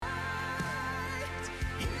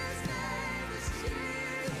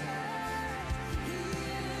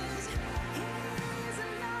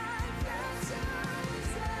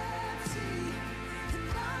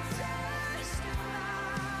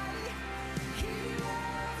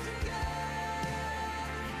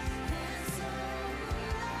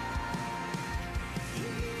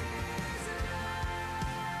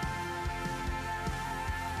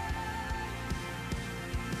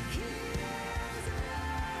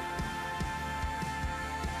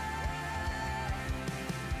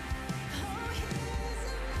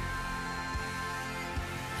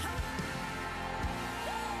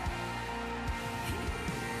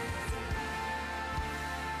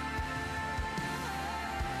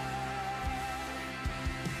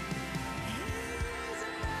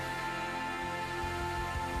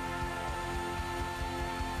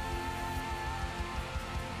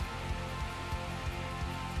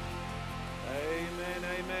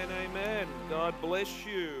God bless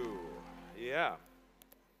you. Yeah.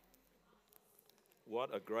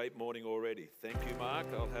 What a great morning already. Thank you, Mark.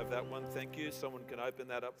 I'll have that one. Thank you. Someone can open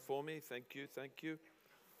that up for me. Thank you. Thank you.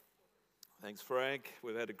 Thanks, Frank.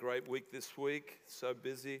 We've had a great week this week. So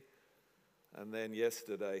busy. And then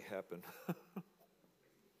yesterday happened.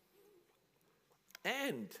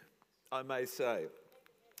 And I may say,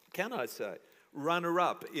 can I say,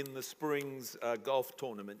 runner-up in the Springs golf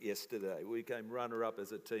tournament yesterday. We came runner-up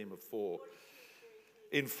as a team of 4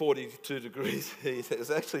 in 42 degrees heat. It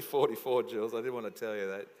was actually 44, Jules. I didn't want to tell you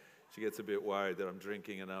that. She gets a bit worried that I'm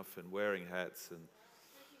drinking enough and wearing hats.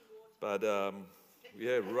 But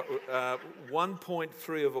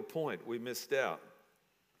 1.3 of a point. We missed out.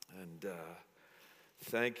 And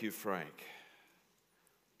thank you, Frank.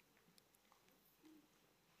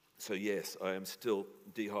 So yes, I am still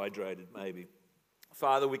dehydrated, maybe.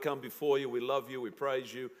 Father, we come before you. We love you. We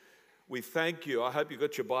praise you. We thank you. I hope you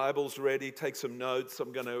got your Bibles ready. Take some notes.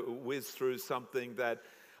 I'm going to whiz through something that...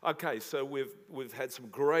 Okay, so we've had some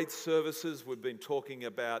great services. We've been talking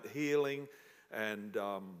about healing and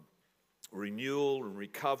renewal and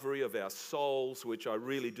recovery of our souls, which I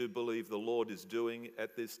really do believe the Lord is doing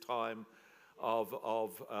at this time of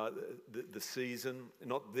the season.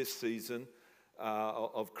 Not this season.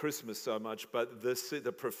 Of Christmas so much, but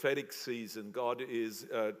the prophetic season. God is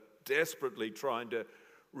desperately trying to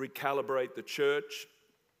recalibrate the church,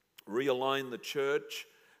 realign the church.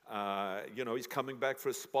 He's coming back for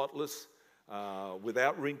a spotless,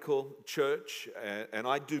 without wrinkle church. And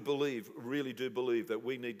I do believe, really do believe, that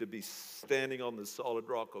we need to be standing on the solid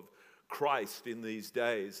rock of Christ in these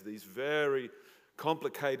days, these very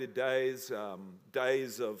complicated days,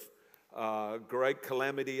 days of great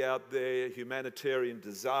calamity out there, humanitarian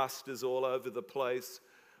disasters all over the place.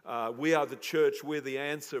 We are the church. We're the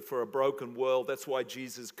answer for a broken world. That's why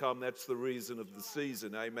Jesus come. That's the reason of the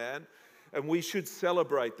season. Amen. And we should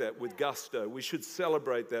celebrate that with gusto. We should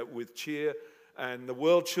celebrate that with cheer. And the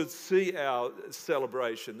world should see our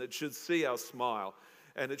celebration. It should see our smile.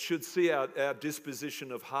 And it should see our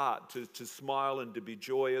disposition of heart to smile and to be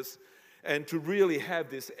joyous. And to really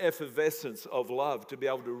have this effervescence of love, to be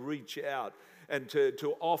able to reach out and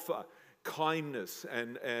to offer kindness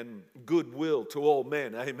and goodwill to all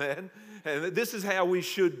men, amen? And this is how we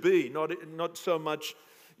should be, not so much,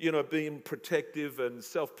 being protective and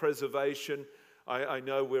self-preservation. I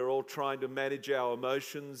know we're all trying to manage our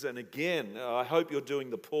emotions, and again, I hope you're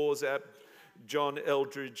doing the Pause app. John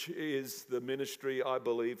Eldridge is the ministry, I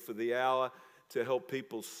believe, for the hour to help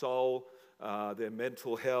people's soul, their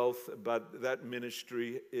mental health, but that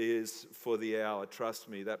ministry is for the hour. Trust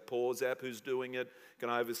me. That Pause app, who's doing it? Can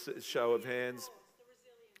I have a show of hands?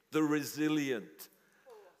 The Resilient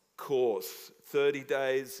course, 30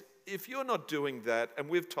 days. If you're not doing that, and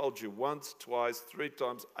we've told you once, twice, 3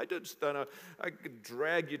 times, I just don't know. I could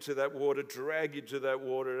drag you to that water,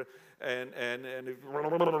 and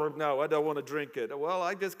no, I don't want to drink it. Well,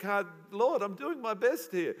 I just can't. Lord, I'm doing my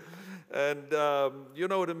best here. And you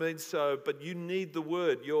know what I mean? But you need the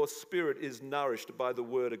Word. Your spirit is nourished by the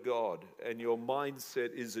Word of God, and your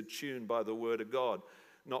mindset is attuned by the Word of God.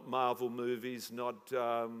 Not Marvel movies, not,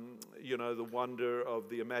 the wonder of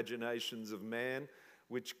the imaginations of man,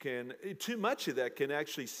 which too much of that can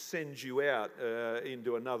actually send you out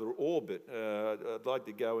into another orbit. I'd like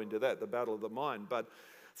to go into that, the battle of the mind. But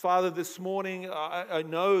Father, this morning, I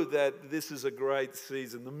know that this is a great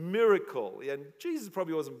season, the miracle, and Jesus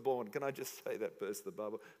probably wasn't born, can I just say that, burst the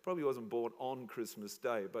bubble, probably wasn't born on Christmas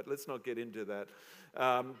Day, but let's not get into that.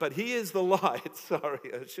 But he is the light. Sorry,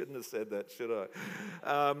 I shouldn't have said that, should I?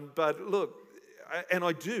 But look, and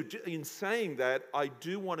I do, in saying that, I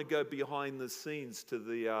do want to go behind the scenes to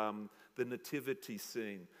the nativity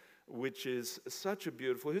scene, which is such a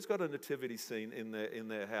beautiful, who's got a nativity scene in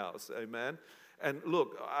their house, amen? And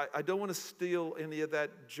look, I don't want to steal any of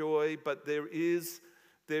that joy, but there is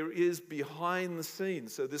behind the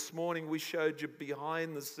scenes. So this morning we showed you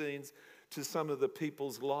behind the scenes to some of the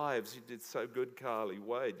people's lives. You did so good, Carly.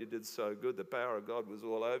 Wade, you did so good. The power of God was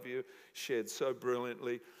all over you, shared so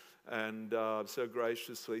brilliantly and so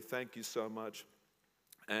graciously. Thank you so much.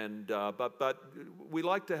 And but we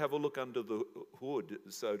like to have a look under the hood,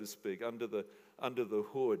 so to speak, under the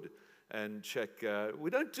hood. And check, we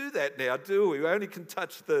don't do that now, do we? We only can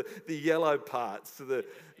touch the yellow parts, the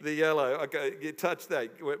yellow. Okay, you touch that.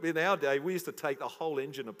 In our day, we used to take the whole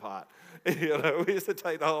engine apart. We used to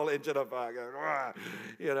take the whole engine apart. Going, Wah! At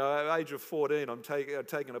the age of 14, I'm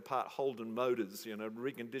taking apart Holden motors,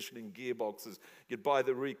 reconditioning gearboxes. You'd buy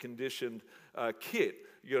the reconditioned kit.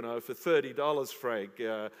 for $30, Frank.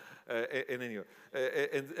 And anyway,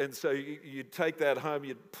 and so you take that home,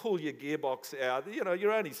 you pull your gearbox out.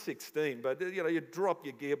 You're only 16, but you drop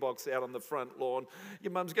your gearbox out on the front lawn.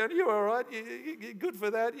 Your mum's going, "You all right? You good for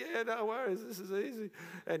that?" "Yeah, no worries. This is easy."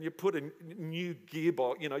 And you put a new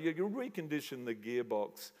gearbox. You recondition the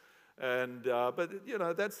gearbox,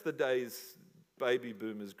 but that's the days baby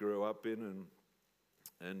boomers grew up in,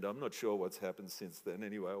 and I'm not sure what's happened since then.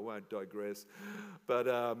 Anyway, I won't digress. But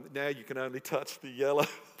now you can only touch the yellow,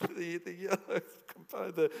 the yellow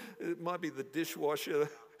component. It might be the dishwasher,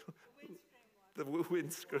 the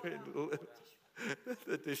windscreen,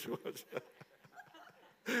 the dishwasher.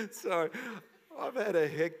 So I've had a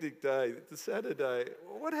hectic day. It's Saturday.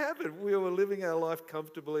 What happened? We were living our life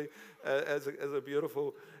comfortably as a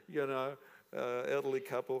beautiful, elderly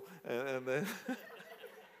couple, and then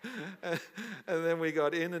and then we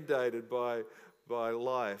got inundated by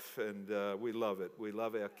life, and we love it. We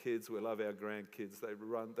love our kids. We love our grandkids.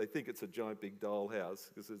 They think it's a giant big dollhouse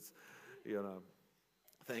because it's,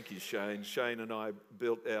 Thank you, Shane. Shane and I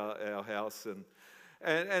built our house, and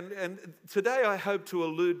today I hope to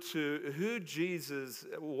allude to who Jesus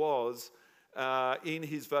was in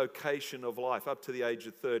his vocation of life up to the age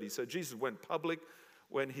of 30. So Jesus went public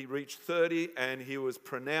when he reached 30, and he was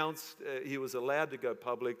allowed to go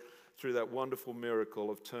public through that wonderful miracle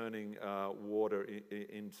of turning water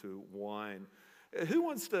into wine. Who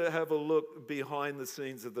wants to have a look behind the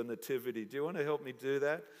scenes of the Nativity? Do you want to help me do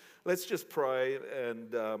that? Let's just pray,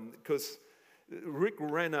 and because Rick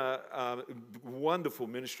Renner, wonderful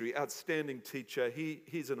ministry, outstanding teacher.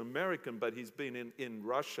 He's an American, but he's been in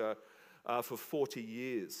Russia for 40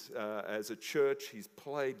 years as a church. He's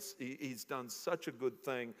done such a good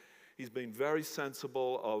thing. He's been very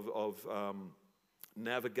sensible of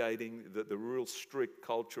navigating the real strict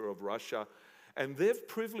culture of Russia. And they've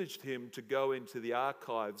privileged him to go into the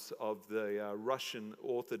archives of the Russian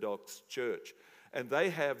Orthodox Church. And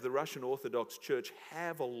the Russian Orthodox Church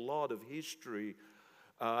have a lot of history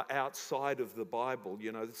outside of the Bible,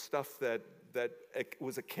 stuff that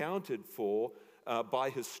was accounted for by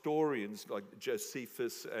historians like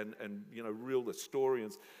Josephus and real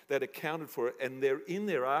historians that accounted for it, and they're in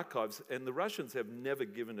their archives, and the Russians have never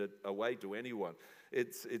given it away to anyone.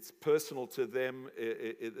 It's personal to them.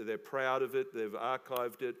 They're proud of it. They've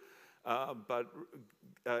archived it. But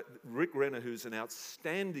Rick Renner, who's an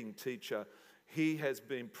outstanding teacher, he has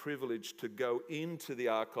been privileged to go into the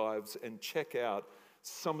archives and check out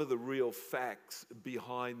some of the real facts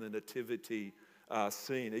behind the nativity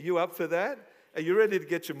scene. Are you up for that? Are you ready to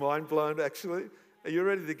get your mind blown, actually? Are you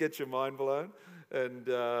ready to get your mind blown? And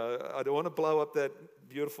I don't want to blow up that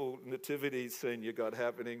beautiful nativity scene you got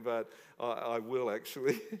happening, but I will,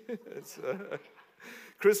 actually.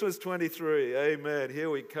 Christmas 23, amen. Here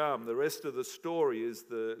we come. The rest of the story is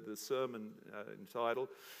the sermon entitled.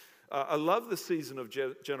 I love the season of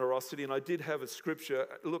generosity, and I did have a scripture.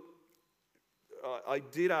 Look, I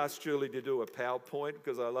did ask Julie to do a PowerPoint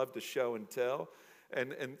because I love to show and tell.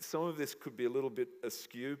 And some of this could be a little bit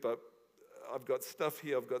askew, but I've got stuff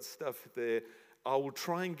here, I've got stuff there. I will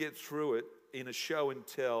try and get through it in a show and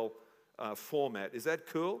tell format. Is that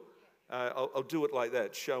cool? I'll do it like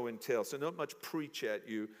that, show and tell. So not much preach at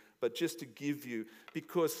you, but just to give you,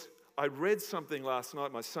 because I read something last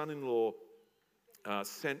night. My son-in-law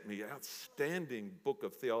sent me an outstanding book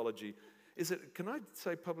of theology. Can I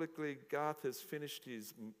say publicly, Garth has finished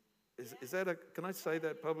his, can I say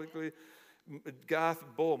that publicly? Garth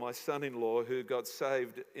Ball, my son-in-law, who got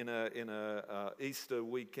saved in a Easter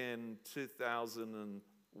weekend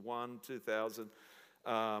 2001, 2000,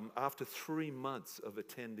 after 3 months of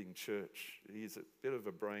attending church. He's a bit of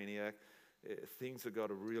a brainiac. Things have got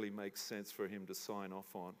to really make sense for him to sign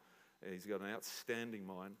off on. He's got an outstanding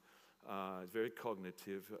mind. He's very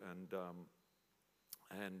cognitive,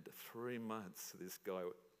 and 3 months this guy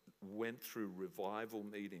went through revival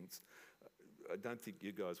meetings. I don't think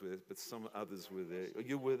you guys were there, but some others were there.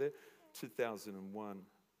 You were there? 2001.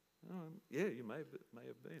 Oh, yeah, you may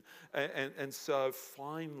have been. And so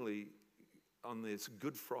finally, on this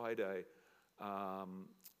Good Friday,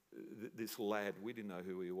 this lad, we didn't know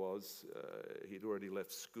who he was. He'd already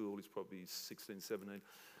left school. He's probably 16, 17,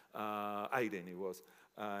 18 he was.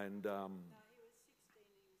 And No, he was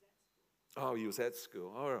 16 and he was at school. oh, he was at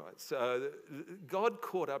school. All right. So God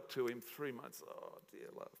caught up to him 3 months. Oh, dear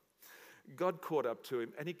love. God caught up to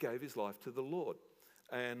him, and he gave his life to the Lord.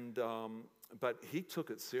 And but he took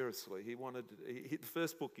it seriously. The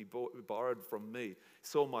first book he borrowed from me. He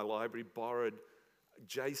saw my library, borrowed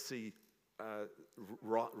J.C.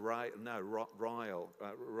 Ryle,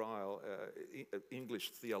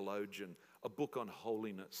 English theologian, a book on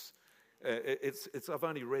holiness. I've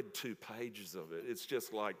only read 2 pages of it. It's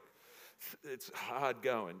just like, it's hard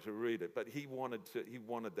going to read it. But he wanted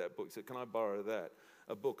that book. He said, can I borrow that?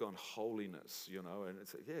 A book on holiness, you know. And I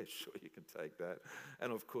said, yeah, sure, you can take that.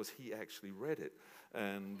 And of course, he actually read it.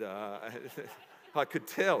 And I could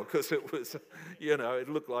tell because it was, you know, it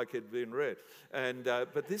looked like it had been read. And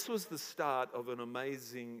but this was the start of an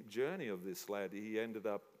amazing journey of this lad. He ended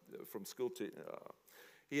up from school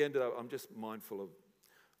I'm just mindful of,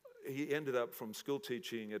 he ended up from school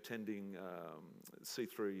teaching, attending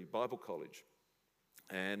C3 Bible College.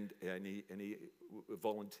 And he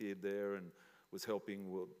volunteered there and was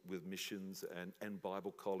helping with missions and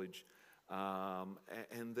Bible college.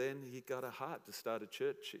 And then he got a heart to start a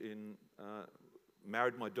church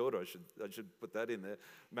married my daughter, I should put that in there,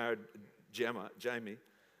 married Jamie.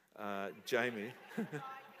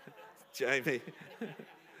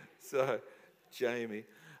 So, Jamie.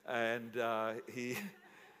 And now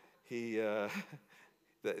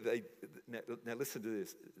listen to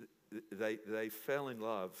this. They fell in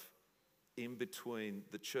love in between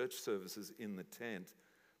the church services in the tent,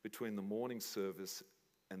 between the morning service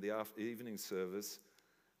and the evening service.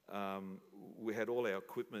 We had all our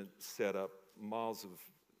equipment set up, miles of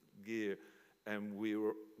gear, and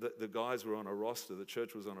the guys were on a roster. The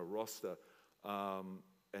church was on a roster,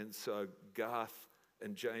 and so Garth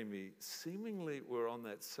and Jamie seemingly were on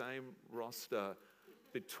that same roster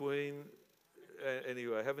between,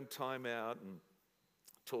 anyway, having time out and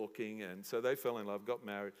talking, and so they fell in love, got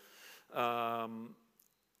married.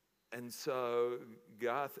 And so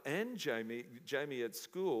Garth and Jamie at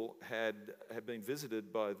school had been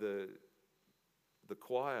visited by the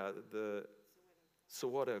choir, the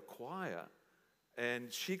Sawato choir,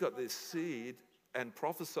 and she got this seed and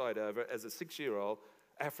prophesied over it as a 6-year-old,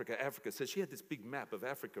 Africa. So she had this big map of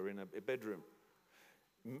Africa in a bedroom.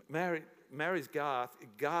 Marries Garth.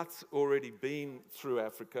 Garth's already been through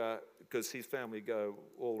Africa because his family go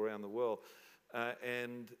all around the world.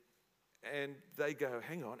 And they go,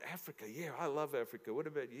 hang on, Africa, yeah, I love Africa. What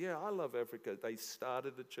about, yeah, I love Africa. They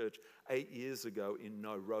started a church 8 years ago in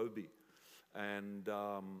Nairobi. And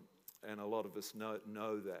a lot of us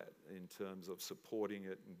know that in terms of supporting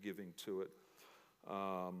it and giving to it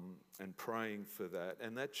and praying for that.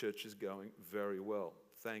 And that church is going very well.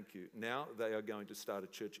 Thank you. Now they are going to start a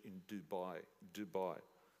church in Dubai,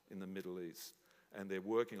 in the Middle East. And they're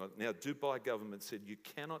working on it. Now, Dubai government said you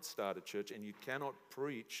cannot start a church and you cannot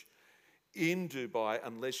preach in Dubai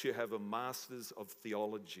unless you have a Master's of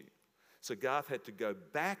Theology. So Garth had to go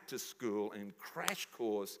back to school and crash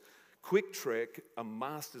course, quick trek, a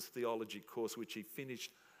Master's Theology course, which he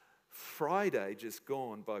finished Friday, just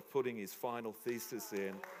gone, by putting his final thesis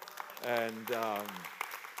in. And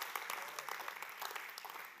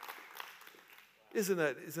isn't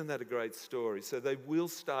that a great story? So they will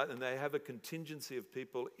start, and they have a contingency of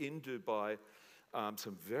people in Dubai,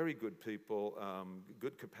 some very good people,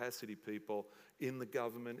 good capacity people in the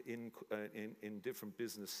government, in different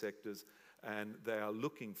business sectors, and they are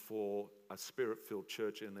looking for a spirit-filled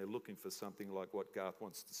church, and they're looking for something like what Garth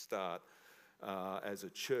wants to start as a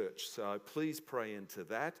church. So please pray into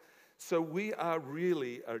that. So we are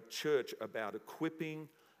really a church about equipping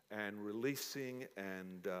and releasing,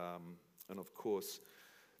 and of course,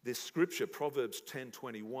 this scripture, Proverbs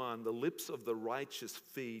 10:21, the lips of the righteous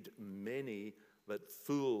feed many, but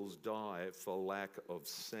fools die for lack of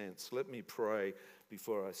sense. Let me pray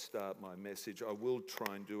before I start my message. I will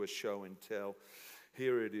try and do a show and tell.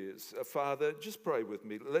 Here it is. Father, just pray with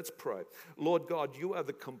me. Let's pray. Lord God, you are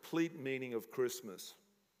the complete meaning of Christmas.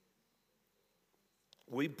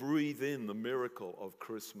 We breathe in the miracle of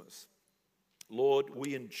Christmas. Lord,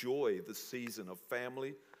 we enjoy the season of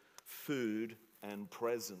family, food, and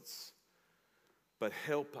presents. But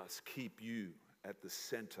help us keep you at the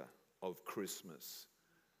center of Christmas.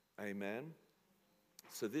 Amen.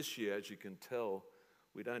 So this year, as you can tell,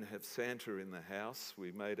 we don't have Santa in the house.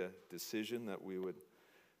 We made a decision that we would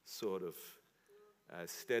sort of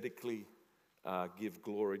aesthetically give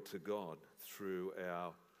glory to God through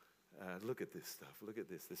our... look at this stuff. Look at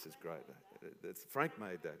this. This is great. Frank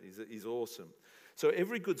made that. He's awesome. So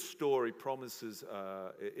every good story promises,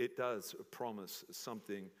 it does promise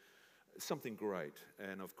something great.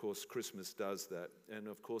 And of course, Christmas does that. And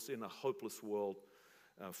of course, in a hopeless world,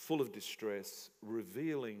 full of distress,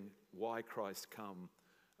 revealing why Christ come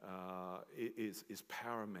is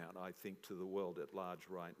paramount, I think, to the world at large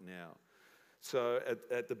right now. So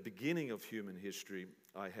at the beginning of human history,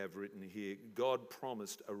 I have written here, God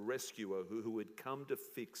promised a rescuer who would come to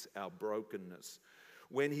fix our brokenness.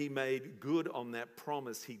 When he made good on that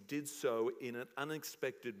promise, he did so in an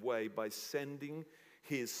unexpected way by sending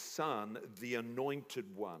his Son, the Anointed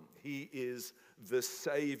One. He is the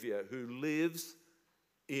Savior who lives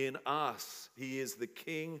in us. He is the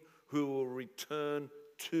King who will return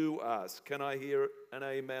to us. Can I hear an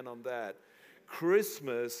amen on that?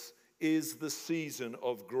 Christmas is the season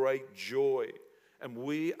of great joy, and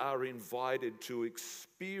we are invited to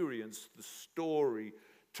experience the story,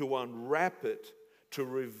 to unwrap it, to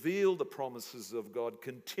reveal the promises of God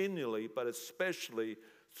continually, but especially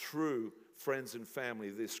through friends and family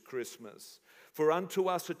this Christmas. For unto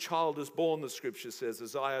us a child is born, the scripture says,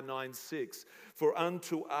 Isaiah 9:6. For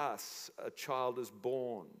unto us a child is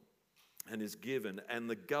born and is given, and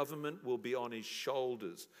the government will be on his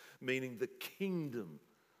shoulders, meaning the kingdom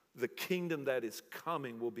that is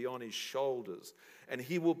coming will be on his shoulders. And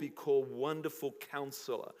he will be called Wonderful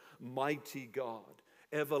Counselor, Mighty God,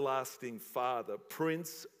 Everlasting Father,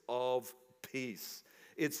 Prince of Peace.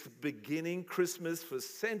 It's beginning. Christmas for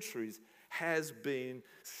centuries has been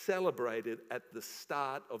celebrated at the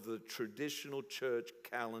start of the traditional church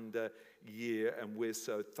calendar year, and we're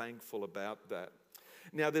so thankful about that.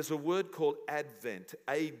 Now, there's a word called Advent,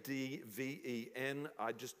 A-D-V-E-N.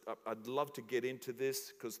 I'd love to get into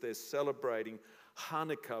this because they're celebrating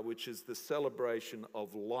Hanukkah, which is the celebration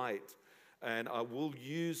of light. And I will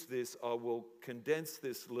condense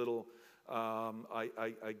this little,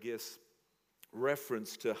 I guess,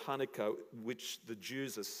 reference to Hanukkah, which the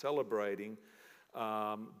Jews are celebrating,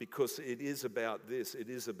 because it is about this. It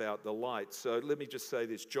is about the light. So let me just say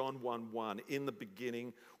this, John 1:1, in the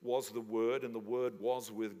beginning was the Word, and the Word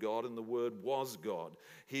was with God, and the Word was God.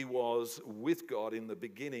 He was with God in the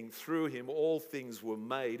beginning. Through him all things were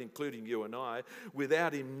made, including you and I.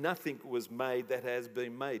 Without him nothing was made that has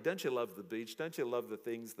been made. Don't you love the beach? Don't you love the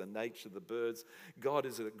things, the nature, the birds? God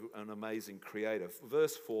is an amazing creator.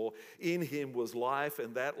 Verse 4, in him was life,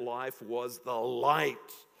 and that life was the light.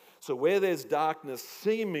 So where there's darkness,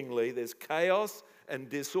 seemingly there's chaos and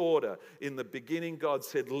disorder. In the beginning, God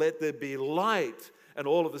said, let there be light. And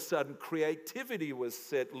all of a sudden, creativity was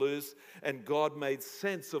set loose, and God made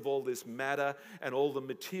sense of all this matter and all the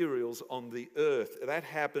materials on the earth. That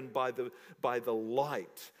happened by the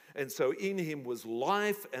light. And so in him was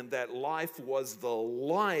life, and that life was the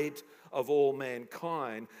light of all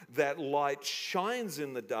mankind. That light shines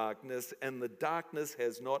in the darkness, and the darkness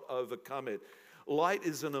has not overcome it. Light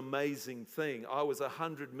is an amazing thing. I was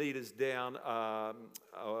 100 meters down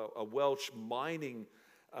a Welsh mine,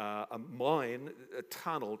 a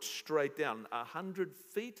tunnel straight down, 100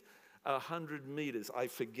 feet, 100 meters, I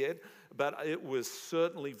forget, but it was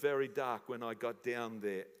certainly very dark when I got down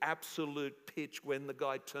there. Absolute pitch. When the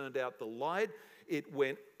guy turned out the light, it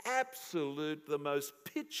went absolute, the most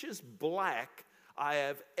pitchiest black I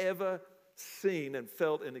have ever seen and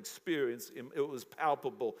felt and experienced. It was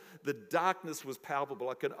palpable. The darkness was palpable.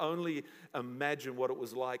 I can only imagine what it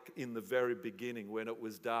was like in the very beginning when it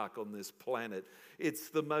was dark on this planet. It's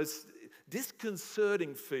the most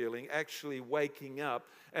disconcerting feeling actually waking up.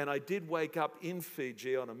 And I did wake up in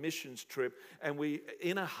Fiji on a missions trip, and we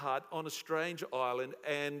in a hut on a strange island,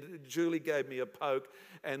 and Julie gave me a poke,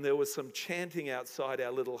 and there was some chanting outside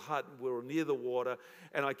our little hut. We were near the water,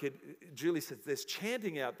 and Julie said, there's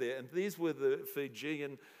chanting out there. And these were the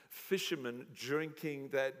Fijian fishermen drinking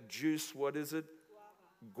that juice. What is it?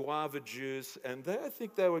 Guava juice. And I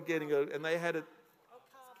think they were getting and they had it.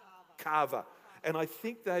 Kava. And I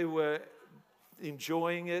think they were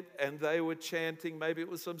enjoying it, and they were chanting. Maybe it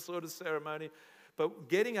was some sort of ceremony. But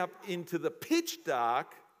getting up into the pitch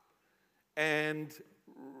dark and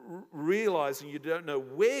realizing you don't know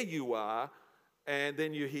where you are, and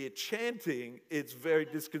then you hear chanting, it's very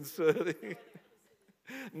disconcerting.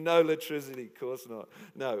 No electricity, of course not.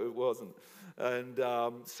 No, it wasn't. And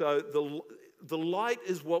so the light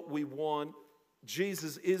is what we want.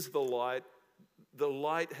 Jesus is the light. The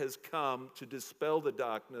light has come to dispel the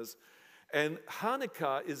darkness. And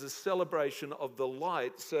Hanukkah is a celebration of the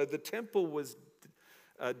light. So the temple was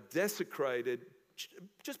desecrated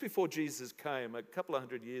just before Jesus came, a couple of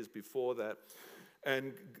hundred years before that.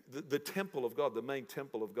 And the temple of God, the main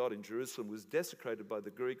temple of God in Jerusalem, was desecrated by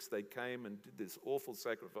the Greeks. They came and did this awful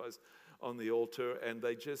sacrifice on the altar, and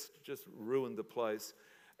they just ruined the place.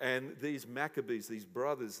 And these Maccabees, these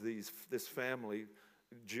brothers, this family,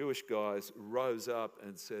 Jewish guys, rose up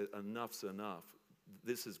and said, enough's enough.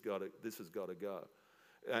 This has got to go.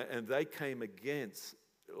 And they came against,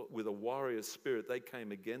 with a warrior spirit, they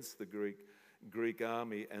came against the Greek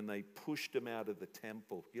army, and they pushed them out of the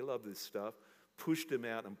temple. You love this stuff. Pushed them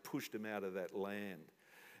out and pushed them out of that land.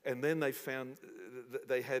 And then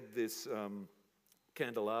they had this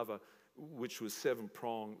candelabra which was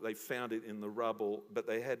 7-pronged. They found it in the rubble, but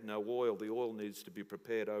they had no oil. The oil needs to be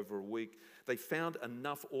prepared over a week. They found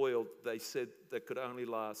enough oil, they said, that could only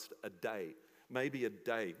last a day, maybe a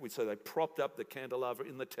day. So they propped up the candelabra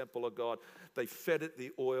in the temple of God. They fed it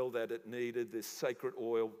the oil that it needed, this sacred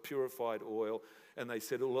oil, purified oil, and they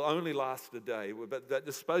said it will only last a day. But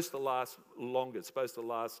it's supposed to last longer. It's supposed to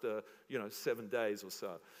last, 7 days or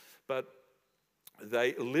so. But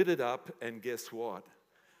they lit it up, and guess what?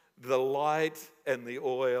 The light and the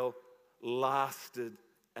oil lasted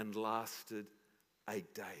and lasted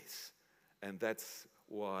 8 days. And that's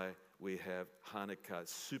why we have Hanukkah.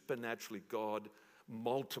 Supernaturally, God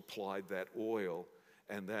multiplied that oil,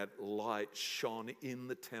 and that light shone in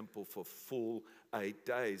the temple for full 8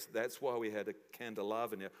 days. That's why we had a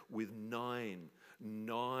candelabra now with nine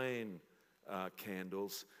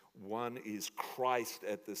candles. One is Christ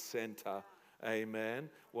at the center. Amen.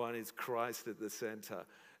 One is Christ at the center.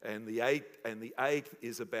 And the eighth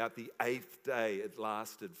is about the 8th day it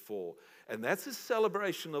lasted for. And that's a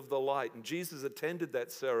celebration of the light. And Jesus attended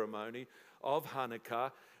that ceremony of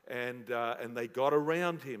Hanukkah, and they got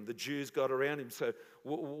around him. The Jews got around him. So,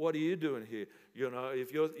 what are you doing here?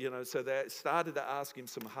 So they started to ask him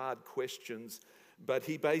some hard questions, but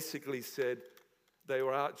he basically said, they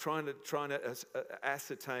were trying to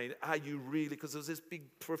ascertain, are you really, because there was this big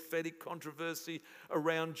prophetic controversy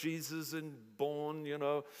around Jesus and born, in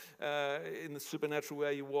the supernatural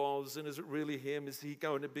way he was, and is it really him? Is he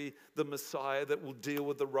going to be the Messiah that will deal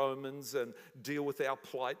with the Romans and deal with our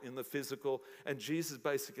plight in the physical? And Jesus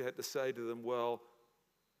basically had to say to them, well,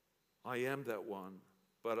 I am that one,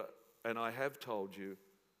 and I have told you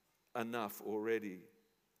enough already,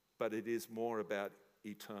 but it is more about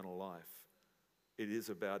eternal life. It is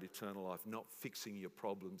about eternal life, not fixing your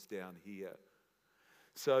problems down here.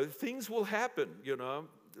 So things will happen,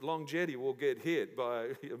 Long Jetty will get hit by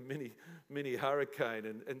a mini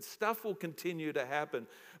hurricane, and stuff will continue to happen.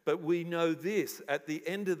 But we know this, at the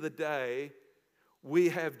end of the day, we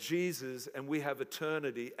have Jesus and we have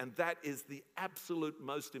eternity, and that is the absolute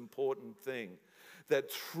most important thing.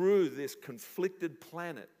 That through this conflicted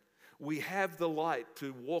planet, we have the light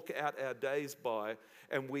to walk out our days by,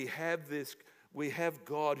 and we have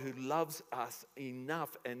God who loves us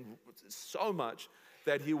enough and so much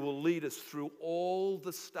that he will lead us through all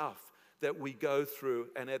the stuff that we go through.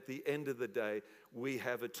 And at the end of the day, we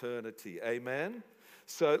have eternity. Amen?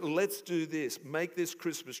 So let's do this. Make this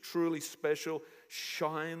Christmas truly special.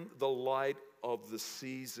 Shine the light of the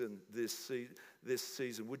season this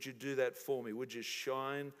season. Would you do that for me? Would you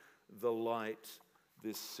shine the light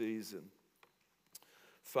this season?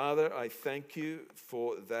 Father, I thank you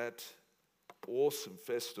for that awesome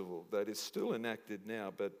festival that is still enacted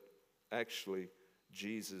now, but actually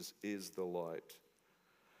Jesus is the light.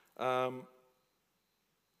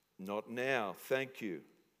 Not now. Thank you.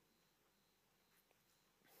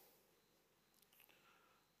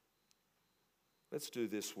 Let's do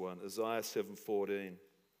this one. Isaiah 7:14.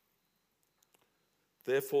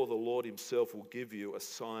 Therefore the Lord himself will give you a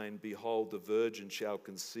sign. Behold, the virgin shall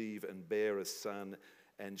conceive and bear a son,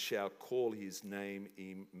 and shall call his name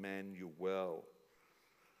Emmanuel.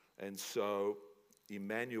 And so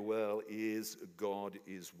Emmanuel is God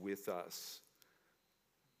is with us.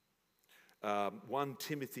 1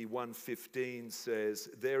 Timothy 1:15 says,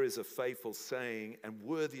 there is a faithful saying and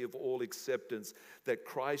worthy of all acceptance that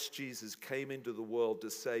Christ Jesus came into the world to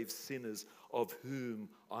save sinners, of whom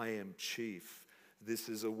I am chief. This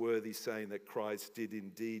is a worthy saying that Christ did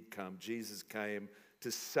indeed come. Jesus came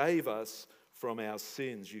to save us from our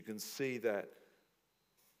sins. You can see that.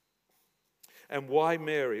 And why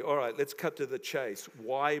Mary? All right, let's cut to the chase.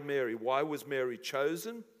 Why Mary? Why was Mary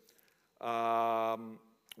chosen?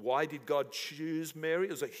 Why did God choose Mary?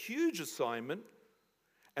 It was a huge assignment.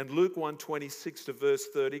 And Luke 1:26 to verse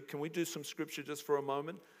 30. Can we do some scripture just for a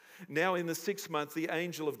moment? Now in the 6th month, the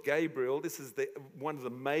angel of Gabriel, this is one of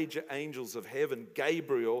the major angels of heaven,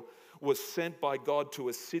 Gabriel, was sent by God to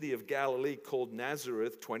a city of Galilee called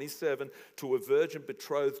Nazareth, 27, to a virgin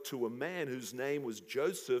betrothed to a man whose name was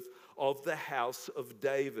Joseph of the house of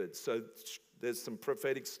David. So there's some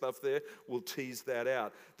prophetic stuff there. We'll tease that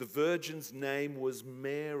out. The virgin's name was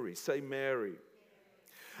Mary. Say Mary.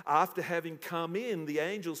 After having come in, the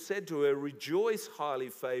angel said to her, rejoice, highly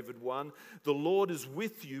favored one. The Lord is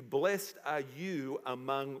with you. Blessed are you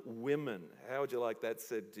among women. How would you like that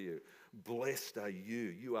said to you? Blessed are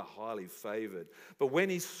you. You are highly favored. But when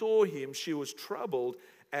he saw him, she was troubled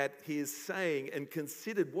at his saying and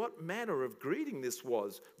considered what manner of greeting this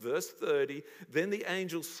was. Verse 30, then the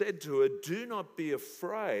angel said to her, do not be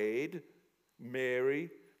afraid, Mary,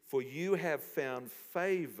 for you have found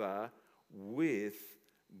favor with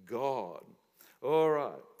God. All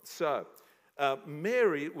right. So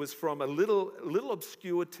Mary was from a little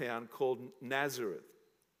obscure town called Nazareth.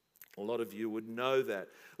 A lot of you would know that.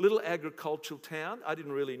 Little agricultural town. I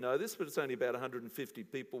didn't really know this, but it's only about 150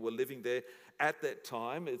 people were living there at that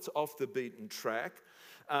time. It's off the beaten track.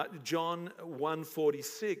 John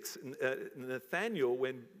 1:46, Nathanael,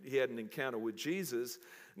 when he had an encounter with Jesus,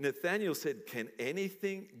 Nathanael said, "Can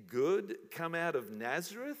anything good come out of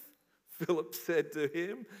Nazareth?" Philip said to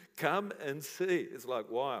him, "Come and see." It's like,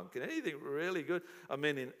 wow, can anything really good? I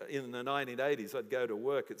mean, in the 1980s, I'd go to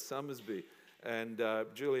work at Summersby, and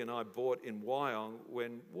Julie and I bought in Wyong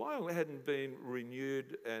when Wyong hadn't been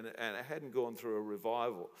renewed and it hadn't gone through a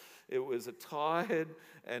revival. It was a tired,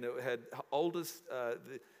 and it had oldest.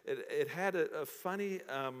 It had a funny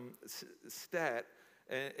stat,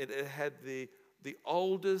 and it had the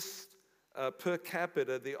oldest per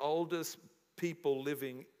capita, the oldest people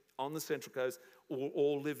living on the Central Coast,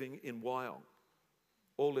 all living in Wyong.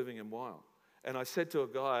 All living in Wyong. And I said to a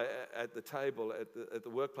guy at the table at the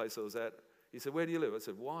workplace I was at, he said, "Where do you live?" I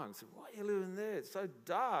said, "Wyong." I said, "Why are you living there? It's so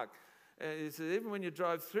dark." And he said, "Even when you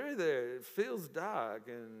drive through there, it feels dark."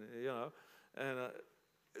 And,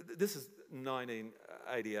 this is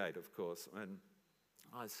 1988, of course. And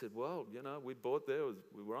I said, "Well, we bought there.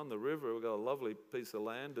 We were on the river. We got a lovely piece of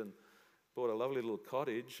land and bought a lovely little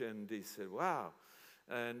cottage." And he said, "Wow."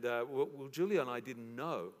 And well, Julia and I didn't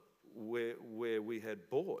know where we had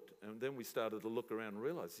bought. And then we started to look around and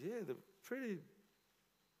realize, yeah, they're pretty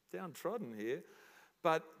downtrodden here.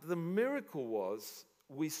 But the miracle was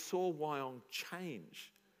we saw Wyong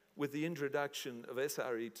change with the introduction of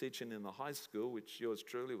SRE teaching in the high school, which yours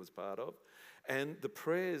truly was part of, and the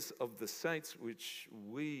prayers of the saints, which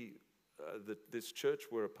this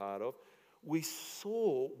church were a part of. We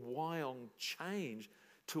saw Wyong change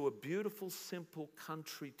to a beautiful, simple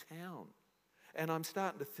country town. And I'm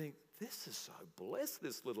starting to think, this is so blessed,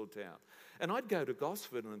 this little town. And I'd go to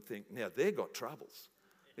Gosford and think, now they've got troubles.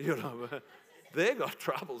 They've got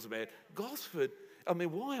troubles, man. Gosford,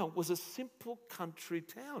 Wyong was a simple country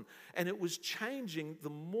town, and it was changing the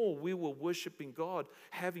more we were worshiping God,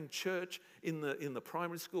 having church in the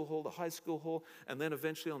primary school hall, the high school hall, and then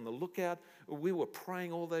eventually on the Lookout. We were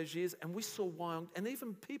praying all those years, and we saw Wyong, and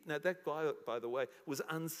even people. Now, that guy, by the way, was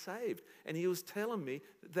unsaved, and he was telling me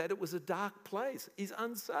that it was a dark place. He's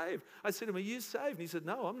unsaved. I said to him, "Are you saved?" And he said,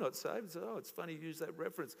 "No, I'm not saved." I said, "Oh, it's funny you use that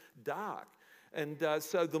reference, dark." And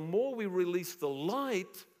so the more we released the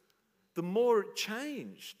light, the more it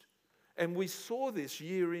changed. And we saw this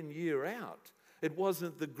year in, year out. It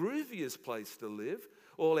wasn't the grooviest place to live.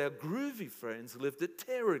 All our groovy friends lived at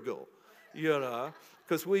Terrigal,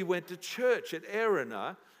 because we went to church at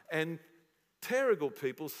Erina, and Terrigal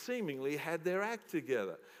people seemingly had their act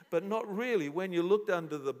together. But not really. When you looked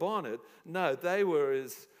under the bonnet, no, they were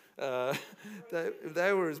as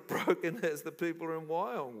they were as broken as the people in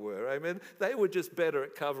Wyong were. Amen. They were just better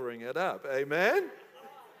at covering it up. Amen.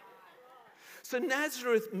 So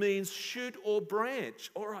Nazareth means shoot or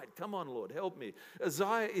branch. All right, come on, Lord, help me.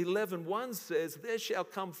 Isaiah 11:1 says, "There shall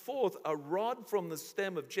come forth a rod from the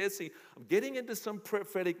stem of Jesse." I'm getting into some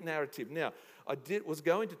prophetic narrative. Now, I was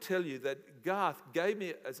going to tell you that Garth gave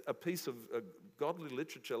me a piece of godly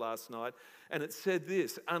literature last night, and it said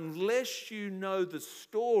this: unless you know the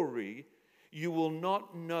story, you will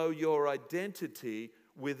not know your identity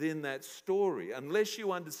within that story. Unless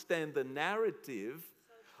you understand the narrative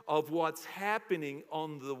of what's happening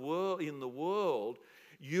in the world,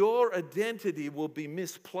 your identity will be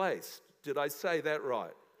misplaced. Did I say that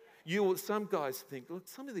right? Some guys think, look,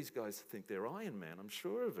 some of these guys think they're Iron Man, I'm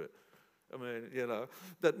sure of it.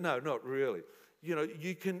 No, not really.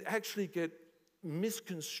 You can actually get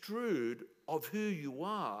misconstrued of who you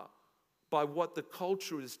are by what the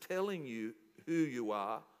culture is telling you who you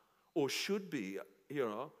are or should be.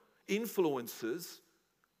 Influences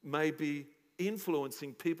may be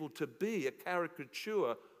influencing people to be a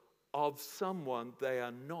caricature of someone they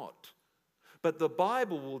are not. But the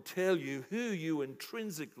Bible will tell you who you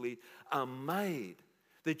intrinsically are made,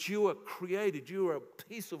 that you are created. You are a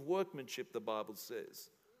piece of workmanship, the Bible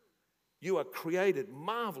says. You are created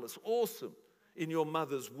marvelous, awesome in your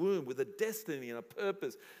mother's womb with a destiny and a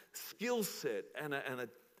purpose, skill set and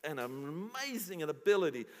an amazing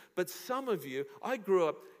ability. But some of you, I grew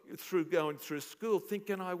up going through school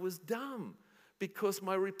thinking I was dumb, because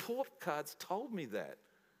my report cards told me that.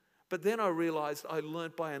 But then I realized I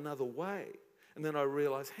learned by another way. And then I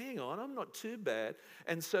realized, hang on, I'm not too bad.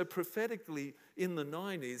 And so prophetically, in the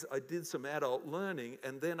 90s, I did some adult learning,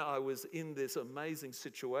 and then I was in this amazing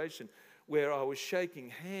situation where I was shaking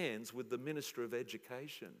hands with the Minister of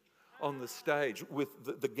Education on the stage with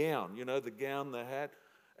the gown, the gown, the hat.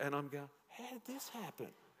 And I'm going, how did this happen?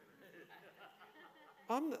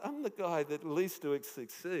 I'm the guy that least to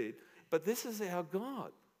succeed, but this is our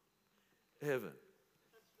God, heaven.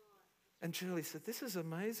 And Julie said, this is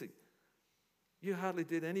amazing. You hardly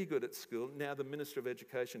did any good at school. Now the Minister of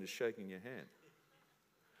Education is shaking your hand.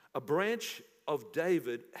 A branch of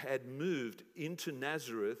David had moved into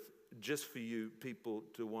Nazareth, just for you people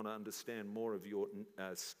to want to understand more of your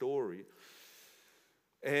story.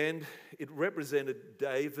 And it represented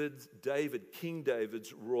King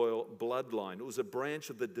David's royal bloodline. It was a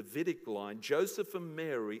branch of the Davidic line. Joseph and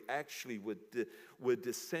Mary actually were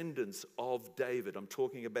descendants of David. I'm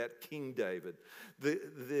talking about King David.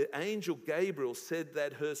 The angel Gabriel said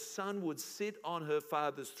that her son would sit on her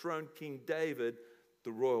father's throne, King David,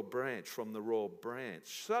 the royal branch, from the royal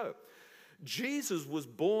branch. So, Jesus was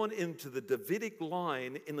born into the Davidic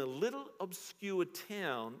line in a little obscure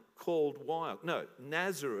town called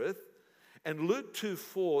Nazareth. And Luke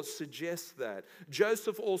 2:4 suggests that.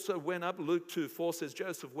 Joseph also went up, Luke 2:4 says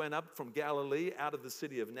Joseph went up from Galilee out of the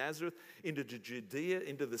city of Nazareth into Judea,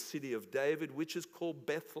 into the city of David, which is called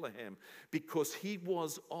Bethlehem, because he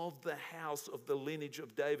was of the house of the lineage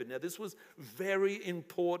of David. Now this was very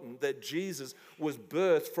important, that Jesus was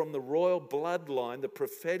birthed from the royal bloodline. The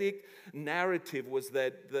prophetic narrative was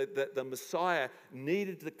that the Messiah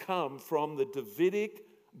needed to come from the Davidic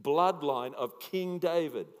bloodline of King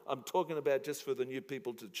David. I'm talking about, just for the new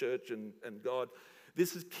people to church and God,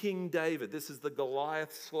 this is King David. This is the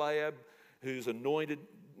Goliath slayer who's anointed,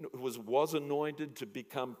 was anointed to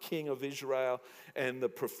become king of Israel. And the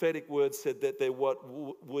prophetic word said that there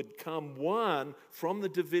would come one from the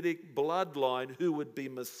Davidic bloodline who would be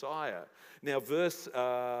Messiah. Now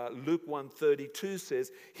Luke 1:32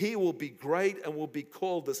 says, he will be great and will be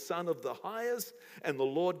called the Son of the Highest, and the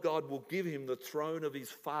Lord God will give him the throne of his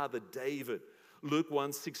father David. Luke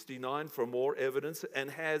 1:69 for more evidence, and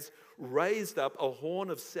has raised up a horn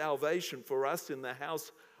of salvation for us in the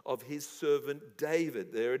house of his servant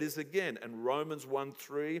David. There it is again. And Romans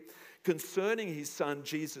 1:3, concerning his son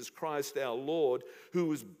Jesus Christ our Lord, who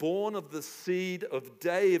was born of the seed of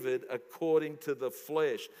David according to the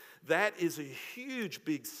flesh. That is a huge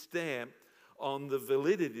big stamp on the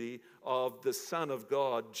validity of the Son of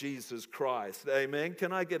God, Jesus Christ. Amen.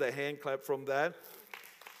 Can I get a hand clap from that?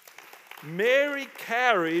 Mary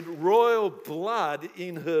carried royal blood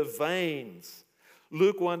in her veins.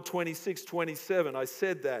 Luke 1:26-27, I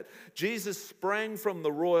said that. Jesus sprang from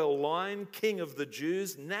the royal line, King of the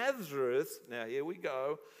Jews. Nazareth, now here we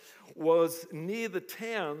go, was near the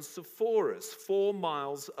town Sepphoris, 4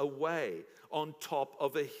 miles away on top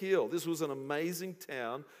of a hill. This was an amazing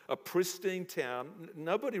town, a pristine town.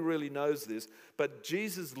 Nobody really knows this, but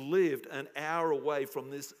Jesus lived an hour away from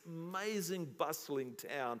this amazing, bustling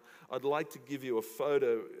town. I'd like to give you a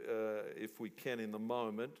photo, if we can, in the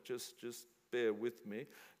moment. Just bear with me.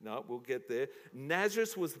 No, we'll get there.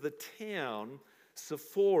 Nazareth was the town,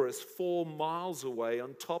 Sepphoris, 4 miles away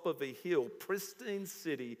on top of a hill, pristine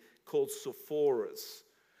city called Sepphoris.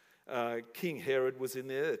 King Herod was in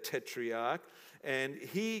there, a tetrarch, and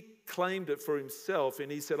he claimed it for himself,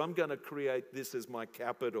 and he said, I'm going to create this as my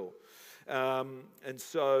capital. And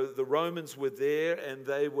so the Romans were there, and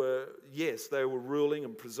they were ruling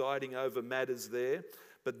and presiding over matters there.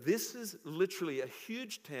 But this is literally a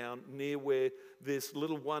huge town near where this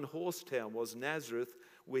little one-horse town was, Nazareth.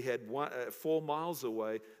 We had 4 miles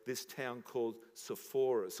away, this town called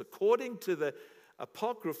Sepphoris. According to the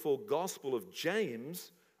apocryphal Gospel of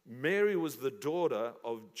James, Mary was the daughter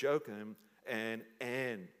of Joachim and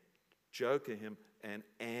Anne. Joachim and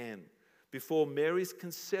Anne. Before Mary's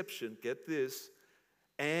conception, get this,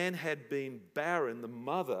 Anne had been barren, the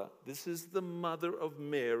mother. This is the mother of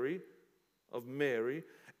Mary.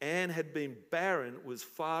 Anne had been barren, was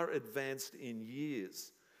far advanced in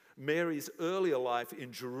years. Mary's earlier life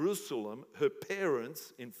in Jerusalem, her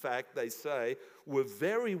parents, in fact, they say, were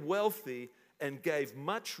very wealthy and gave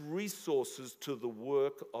much resources to the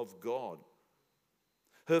work of God.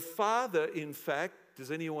 Her father, in fact,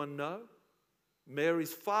 does anyone know?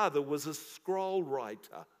 Mary's father was a scroll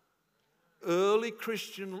writer. Early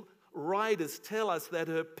Christian writers tell us that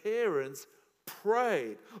her parents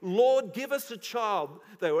prayed, Lord, give us a child.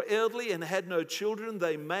 They were elderly and had no children.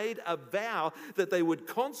 They made a vow that they would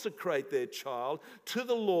consecrate their child to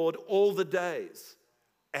the Lord all the days.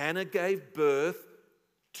 Anna gave birth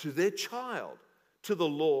to their child, to the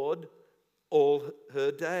Lord all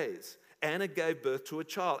her days. Anna gave birth to a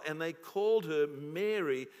child, and they called her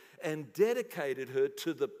Mary and dedicated her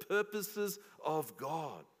to the purposes of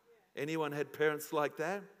God. Anyone had parents like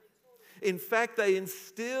that? In fact, they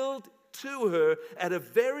instilled to her at a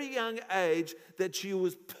very young age that she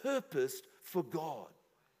was purposed for God.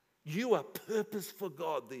 You are purpose for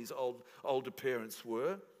God, these older parents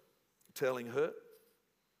were telling her.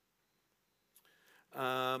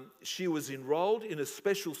 She was enrolled in a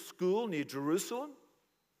special school near Jerusalem,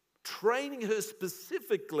 training her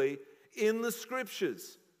specifically in the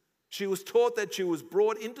scriptures. She was taught that she was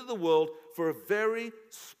brought into the world for a very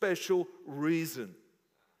special reason.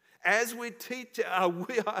 As we teach, I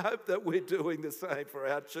hope that we're doing the same for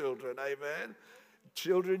our children, amen?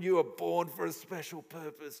 Children, you are born for a special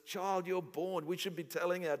purpose. Child, you're born. We should be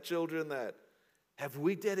telling our children that. Have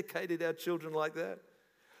we dedicated our children like that?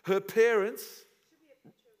 Her parents,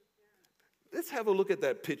 let's have a look at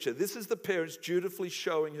that picture. This is the parents dutifully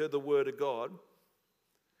showing her the word of God.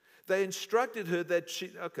 They instructed her that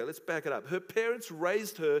okay, let's back it up. Her parents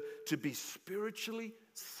raised her to be spiritually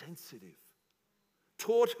sensitive,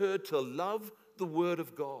 taught her to love the word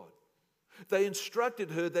of God. They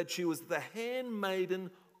instructed her that she was the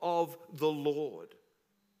handmaiden of the Lord.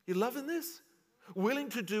 You loving this? Willing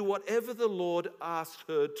to do whatever the Lord asked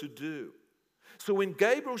her to do. So when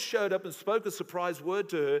Gabriel showed up and spoke a surprise word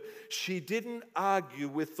to her, she didn't argue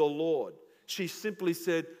with the Lord. She simply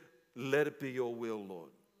said, "Let it be your will,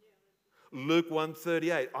 Lord." Luke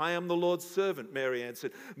 1:38, "I am the Lord's servant," Mary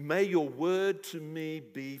answered. "May your word to me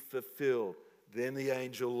be fulfilled." Then the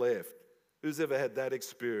angel left. Who's ever had that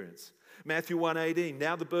experience? Matthew 1:18,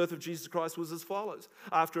 "Now the birth of Jesus Christ was as follows.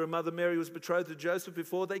 After her mother Mary was betrothed to Joseph,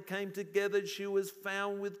 before they came together, she was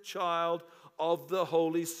found with child of the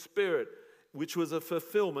Holy Spirit," which was a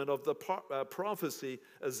fulfillment of the prophecy,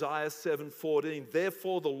 Isaiah 7:14.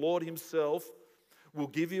 "Therefore the Lord himself will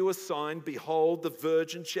give you a sign. Behold, the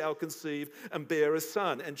virgin shall conceive and bear a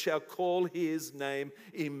son, and shall call his name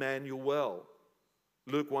Emmanuel."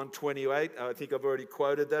 Luke 1:28, I think I've already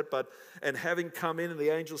quoted that, "And having come in, and the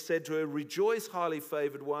angel said to her, 'Rejoice, highly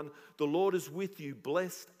favored one, the Lord is with you.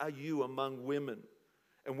 Blessed are you among women.'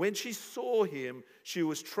 And when she saw him, she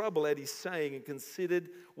was troubled at his saying, and considered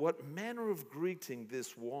what manner of greeting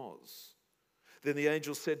this was. Then the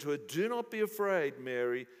angel said to her, 'Do not be afraid,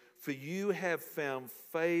 Mary, for you have found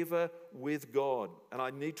favor with God.'" And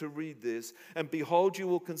I need to read this. "And behold, you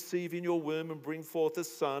will conceive in your womb and bring forth a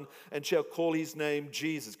son, and shall call his name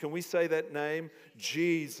Jesus." Can we say that name?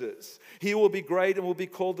 Jesus. "He will be great and will be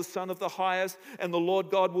called the Son of the Highest, and the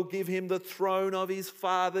Lord God will give him the throne of his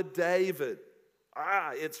father David."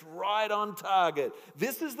 It's right on target.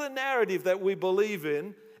 This is the narrative that we believe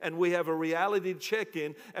in, and we have a reality check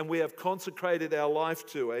in, and we have consecrated our life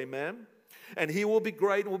to. Amen? "And he will be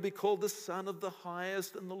great and will be called the Son of the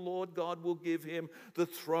Highest, and the Lord God will give him the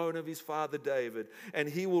throne of his father David. And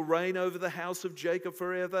he will reign over the house of Jacob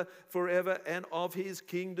forever, and of his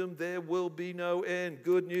kingdom there will be no end."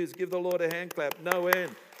 Good news. Give the Lord a hand clap. No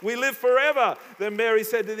end. We live forever. Then Mary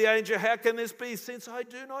said to the angel, "How can this be, since I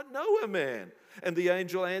do not know a man?" And the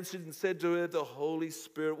angel answered and said to her, "The Holy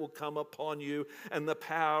Spirit will come upon you, and the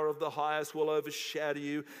power of the Highest will overshadow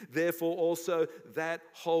you. Therefore also that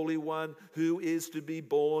Holy One who is to be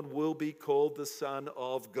born will be called the Son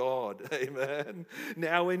of God." Amen.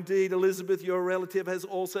 "Now indeed Elizabeth, your relative, has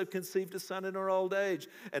also conceived a son in her old age.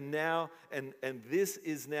 And this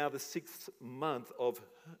is now the 6th month of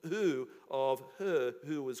her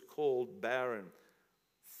who was called barren.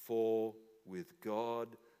 For with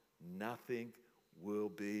God nothing will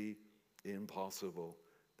be impossible."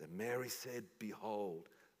 Then Mary said, "Behold,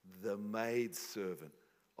 the maidservant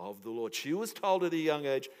of the Lord." She was told at a young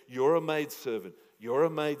age, "You're a maidservant, you're a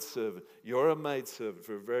maidservant, you're a maidservant,"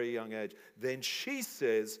 for a very young age. Then she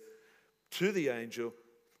says to the angel,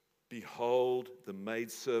 "Behold, the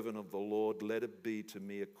maidservant of the Lord, let it be to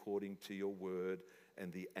me according to your word."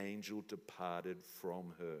 And the angel departed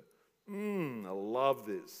from her. I love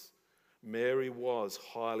this. Mary was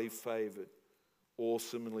highly favored,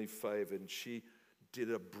 awesomely favored. And she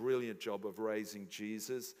did a brilliant job of raising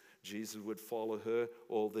Jesus. Jesus would follow her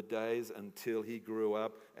all the days until he grew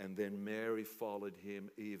up. And then Mary followed him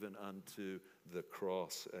even unto the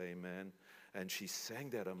cross. Amen. And she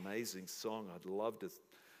sang that amazing song. I'd love to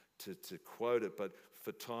quote it, but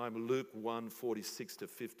for time, Luke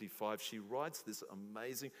 1:46-55, she writes this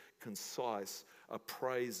amazing, concise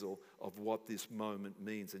appraisal of what this moment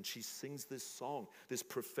means. And she sings this song, this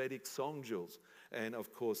prophetic song, Jules. And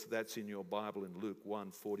of course, that's in your Bible in Luke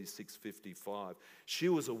 1:46-55. She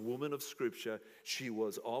was a woman of Scripture. She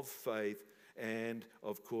was of faith. And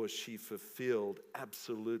of course, she fulfilled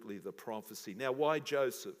absolutely the prophecy. Now, why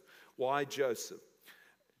Joseph? Why Joseph?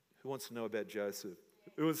 Who wants to know about Joseph?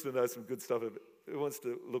 Who wants to know some good stuff? Who wants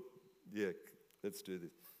to look? Yeah, let's do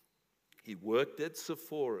this. He worked at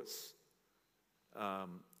Sephora's.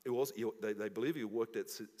 They believe he worked at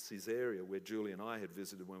Caesarea, where Julie and I had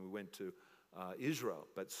visited when we went to Israel.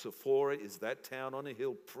 But Sephora is that town on a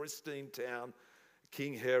hill, pristine town.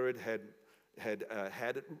 King Herod had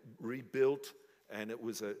it rebuilt, and it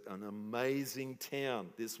was an amazing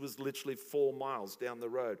town. This was literally 4 miles down the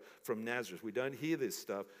road from Nazareth. We don't hear this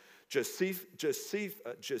stuff. Josephus,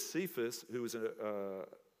 who was an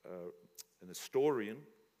historian,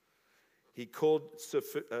 he called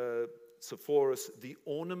Sepphoris the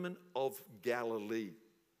ornament of Galilee.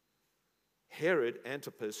 Herod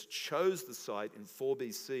Antipas chose the site in 4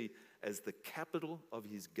 BC as the capital of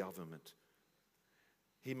his government.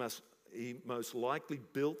 He most likely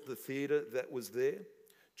built the theater that was there.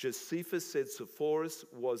 Josephus said Sepphoris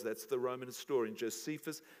was, that's the Roman historian,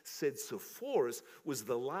 Josephus said Sepphoris was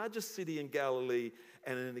the largest city in Galilee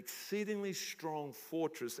and an exceedingly strong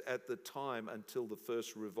fortress at the time until the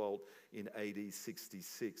first revolt in AD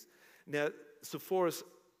 66. Now, Sepphoris,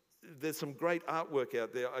 there's some great artwork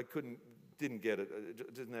out there. Didn't get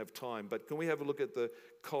it, didn't have time, but can we have a look at the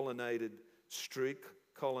colonnaded street?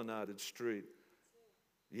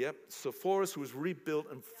 Yep, Sepphoris was rebuilt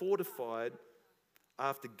and fortified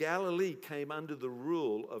after Galilee came under the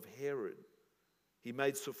rule of Herod. He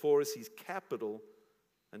made Sepphoris his capital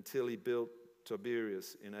until he built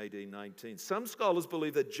Tiberias in AD 19. Some scholars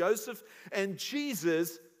believe that Joseph and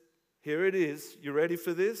Jesus, here it is, you ready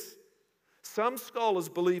for this? Some scholars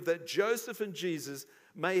believe that Joseph and Jesus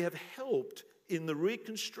may have helped in the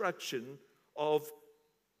reconstruction of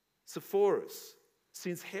Sepphoris.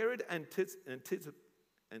 Since Herod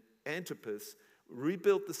Antipas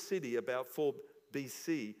rebuilt the city about 4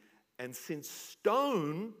 BC, and since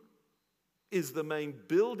stone is the main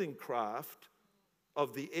building craft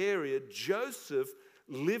of the area, Joseph,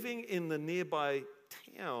 living in the nearby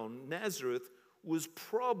town, Nazareth, was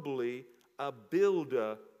probably a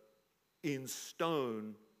builder in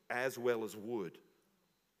stone as well as wood.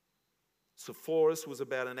 Sepphoris was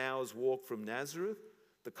about an hour's walk from Nazareth.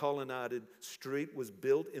 The colonnaded street was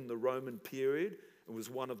built in the Roman period. It was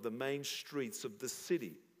one of the main streets of the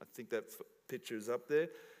city. I think that picture is up there.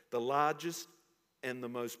 The largest and the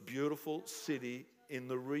most beautiful city in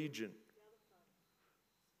the region.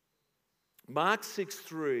 Mark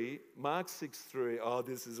 6:3, oh,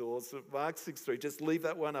 this is awesome. Mark 6:3, just leave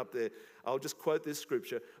that one up there. I'll just quote this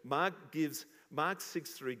scripture. Mark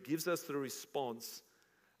 6:3 gives us the response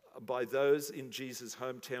by those in Jesus'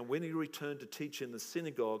 hometown when he returned to teach in the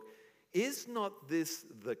synagogue. Is not this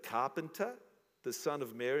the carpenter, the son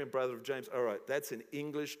of Mary and brother of James? All right, that's an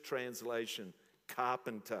English translation.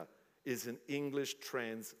 Carpenter is an English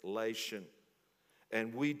translation.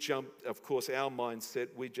 And we jumped, of course, our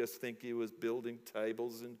mindset, we just think he was building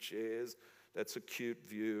tables and chairs. That's a cute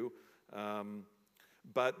view.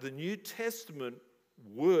 But the New Testament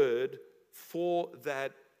word for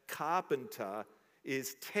that carpenter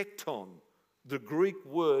is tekton. The Greek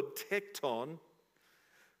word tekton.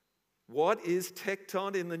 What is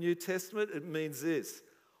tekton in the New Testament? It means this: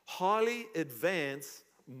 highly advanced,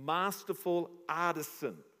 masterful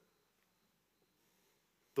artisan.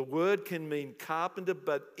 The word can mean carpenter,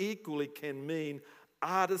 but equally can mean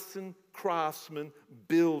artisan, craftsman,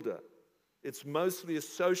 builder. It's mostly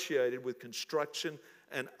associated with construction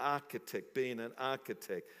and architect, being an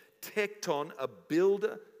architect. Tekton, a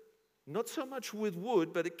builder, not so much with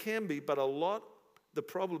wood, but it can be, but the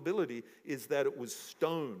probability is that it was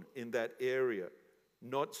stone in that area,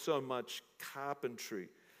 not so much carpentry.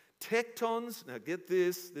 Tektons, now get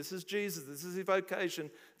this is Jesus, this is his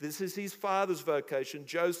vocation, this is his father's vocation,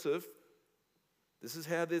 Joseph. This is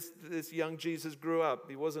how this young Jesus grew up.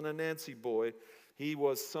 He wasn't a Nancy boy, he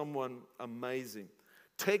was someone amazing.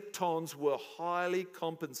 Tektons were highly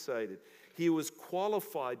compensated. He was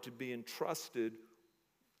qualified to be entrusted,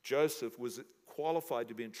 Joseph was qualified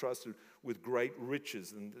to be entrusted with great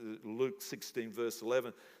riches in Luke 16 verse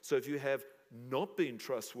 11. So if you have not been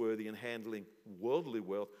trustworthy in handling worldly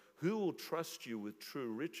wealth, who will trust you with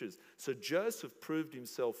true riches? So Joseph proved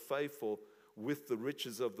himself faithful with the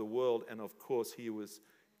riches of the world, and of course he was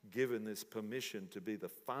given this permission to be the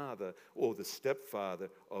father or the stepfather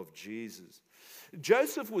of Jesus.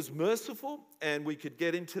 Joseph was merciful, and we could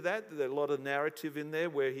get into that. There's a lot of narrative in there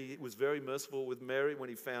where he was very merciful with Mary when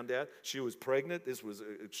he found out she was pregnant. This was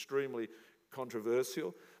extremely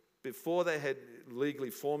controversial. Before they had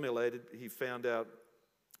legally formulated, he found out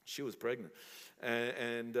she was pregnant.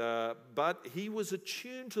 But he was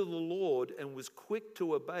attuned to the Lord and was quick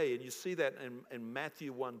to obey. And you see that in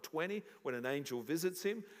Matthew 1:20 when an angel visits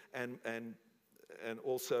him, and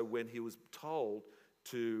also when he was told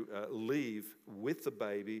to leave with the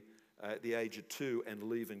baby at the age of 2 and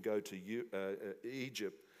leave and go to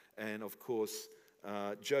Egypt. And of course,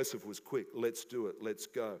 Joseph was quick. Let's do it. Let's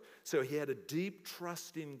go. So he had a deep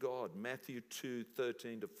trust in God. Matthew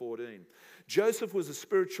 2:13-14. Joseph was a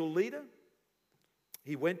spiritual leader.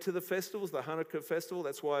 He went to the festivals, the Hanukkah festival.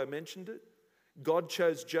 That's why I mentioned it. God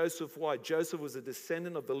chose Joseph. Why? Joseph was a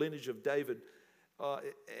descendant of the lineage of David.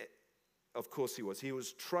 Of course he was. He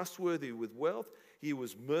was trustworthy with wealth. He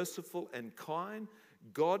was merciful and kind.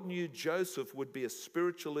 God knew Joseph would be a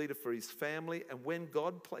spiritual leader for his family. And when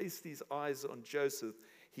God placed his eyes on Joseph,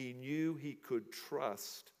 he knew he could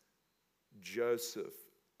trust Joseph.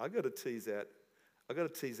 I've got to tease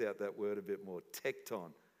out that word a bit more.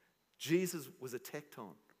 Tecton. Jesus was a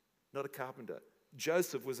tecton, not a carpenter.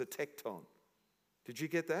 Joseph was a tecton. Did you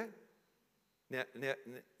get that?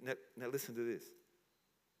 Now listen to this.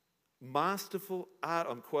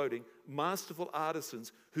 I'm quoting, masterful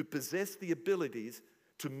artisans who possess the abilities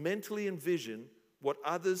to mentally envision what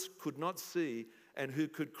others could not see and who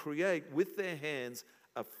could create with their hands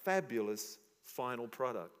a fabulous final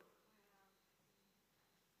product.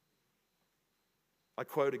 I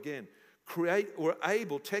quote again,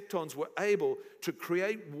 tectons were able to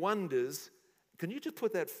create wonders. Can you just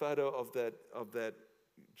put that photo of that,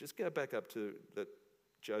 just go back up to that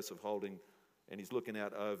Joseph holding, and he's looking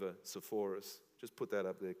out over Sepphoris. Just put that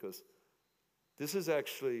up there, because this is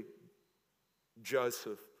actually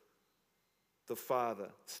Joseph, the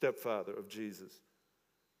stepfather of Jesus.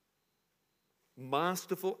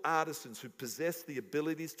 Masterful artisans who possess the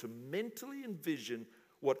abilities to mentally envision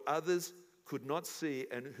what others could not see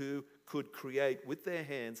and who could create with their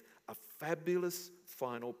hands a fabulous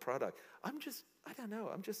final product.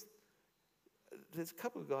 There's a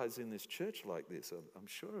couple of guys in this church like this, I'm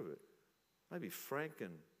sure of it. Maybe Frank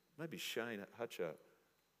and maybe Shane at Hutcher.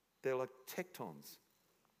 They're like tectons.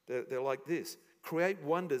 They're like this. Create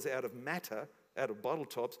wonders out of matter, out of bottle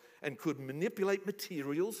tops, and could manipulate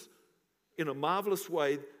materials in a marvelous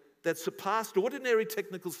way that surpassed ordinary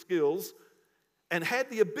technical skills and had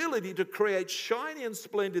the ability to create shiny and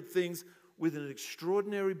splendid things with an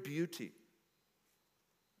extraordinary beauty.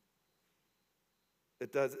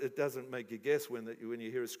 It doesn't make you guess when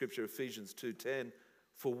you hear a scripture, Ephesians 2:10,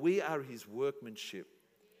 for we are his workmanship,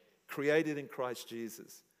 created in Christ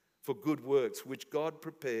Jesus, for good works, which God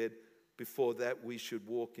prepared before that we should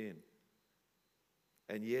walk in.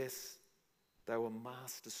 And yes, they were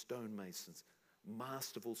master stonemasons,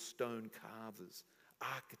 masterful stone carvers,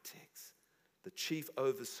 architects, the chief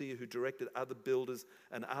overseer who directed other builders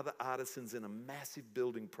and other artisans in a massive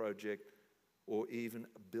building project, or even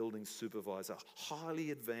a building supervisor,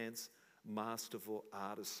 highly advanced, masterful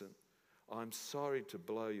artisan. I'm sorry to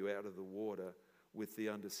blow you out of the water with the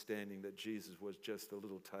understanding that Jesus was just a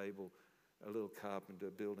little table, a little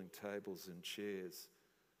carpenter building tables and chairs.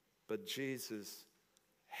 But Jesus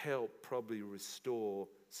helped probably restore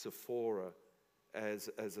Sephora as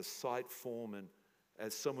a site foreman,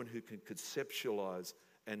 as someone who can conceptualize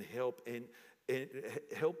and help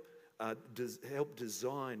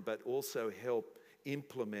design, but also help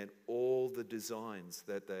implement all the designs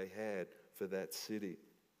that they had for that city.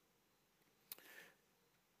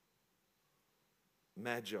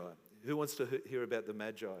 Magi. Who wants to hear about the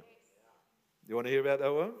Magi? You want to hear about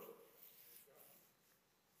that one?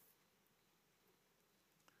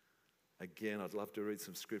 Again, I'd love to read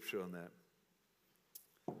some scripture on that.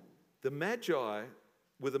 The Magi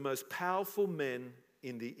were the most powerful men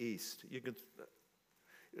in the East.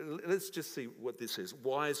 Let's just see what this is.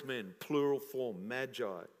 Wise men, plural form,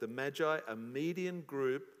 Magi. The Magi, a Median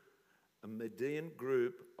group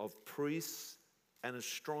of priests and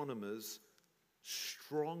astronomers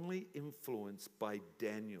strongly influenced by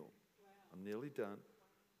Daniel. Wow. I'm nearly done.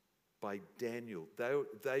 By Daniel.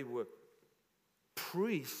 They were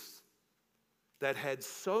priests that had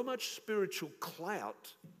so much spiritual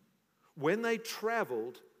clout. When they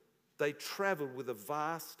traveled with a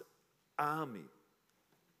vast army.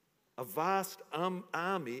 A vast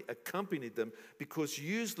army accompanied them because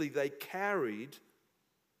usually they carried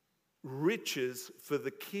riches for the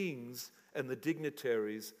kings and the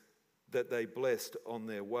dignitaries that they blessed on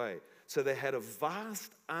their way. So they had a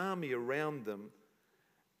vast army around them,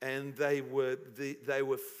 and they were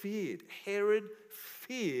feared. Herod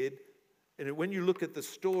feared, and when you look at the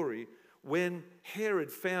story, when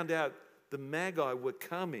Herod found out the Magi were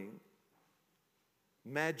coming,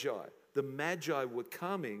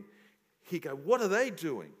 he go, what are they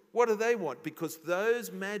doing? What do they want? Because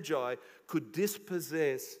those Magi could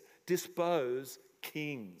dispose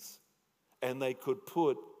kings, and they could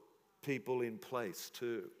put people in place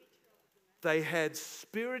too. They had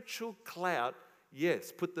spiritual clout.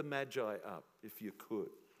 Yes, put the Magi up if you could.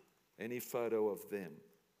 Any photo of them.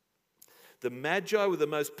 The Magi were the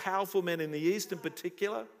most powerful men in the East in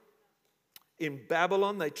particular. In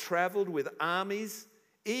Babylon, they traveled with armies.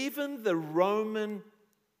 Even the Roman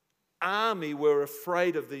army were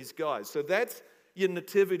afraid of these guys. So that's your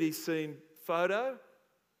nativity scene photo?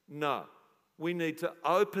 No. We need to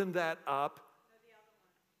open that up.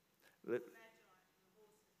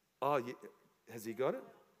 Oh, has he got it?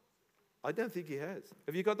 I don't think he has.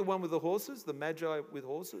 Have you got the one with the horses? The Magi with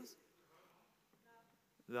horses?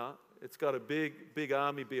 No. It's got a big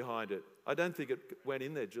army behind it. I don't think it went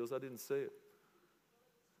in there, Jules. I didn't see it.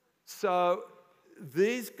 So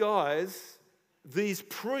these guys, these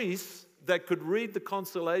priests that could read the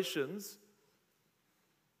constellations,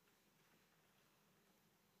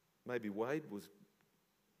 maybe Wade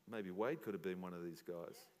could have been one of these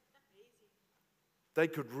guys. They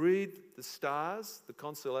could read the stars, the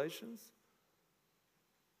constellations,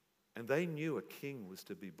 and they knew a king was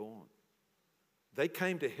to be born. They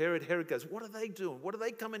came to Herod. Herod goes, what are they doing? What are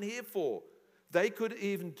they coming here for? They could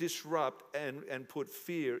even disrupt and put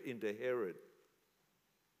fear into Herod.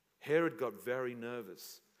 Herod got very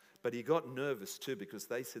nervous. But he got nervous too because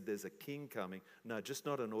they said there's a king coming. No, just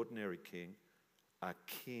not an ordinary king, a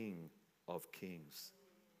king of kings.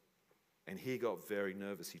 And he got very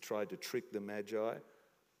nervous. He tried to trick the Magi,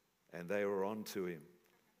 and they were on to him.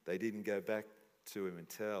 They didn't go back to him and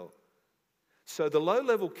tell. So the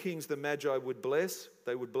low-level kings the Magi would bless,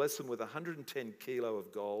 they would bless them with 110 kilo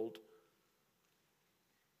of gold,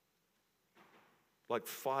 like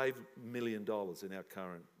 $5 million in our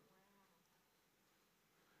current.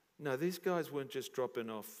 No, these guys weren't just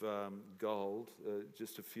dropping off gold,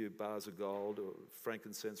 just a few bars of gold or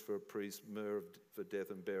frankincense for a priest, myrrh for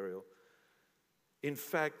death and burial. In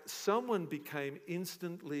fact, someone became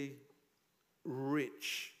instantly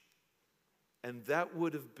rich, and that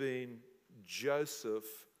would have been Joseph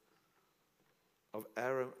of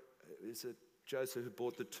Arimathea. Is it Joseph who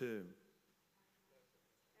bought the tomb?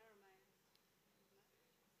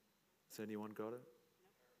 Has anyone got it?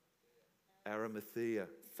 Arimathea.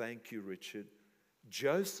 Thank you, Richard.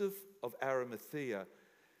 Joseph of Arimathea,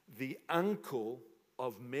 the uncle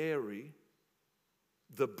of Mary,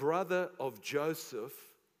 the brother of Joseph,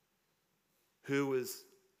 who was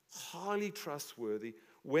highly trustworthy.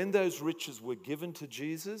 When those riches were given to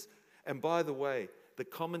Jesus, and by the way, the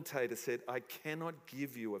commentator said, I cannot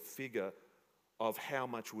give you a figure of how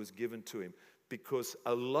much was given to him, because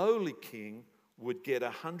a lowly king would get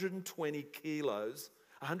 120 kilos,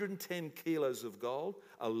 110 kilos of gold,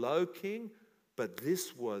 a low king, but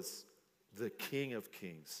this was the King of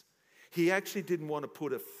Kings. He actually didn't want to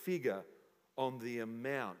put a figure on the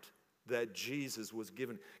amount that Jesus was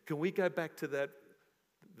given. Can we go back to that,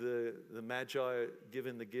 the Magi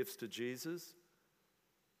giving the gifts to Jesus?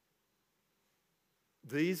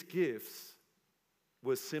 These gifts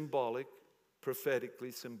were symbolic,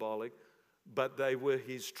 prophetically symbolic, but they were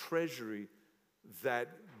his treasury that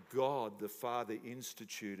God the Father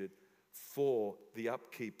instituted for the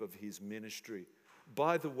upkeep of his ministry.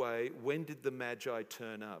 By the way, when did the Magi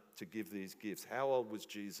turn up to give these gifts? How old was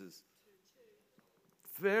Jesus?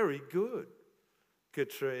 2. Very good,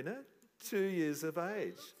 Katrina. 2 years of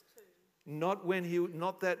age. Not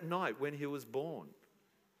that night when he was born.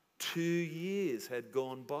 2 years had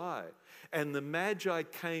gone by. And the Magi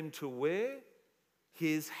came to where?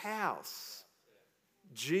 His house.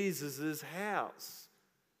 Jesus' house.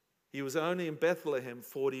 He was only in Bethlehem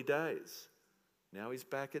 40 days. Now he's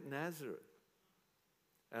back at Nazareth.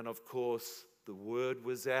 And of course, the word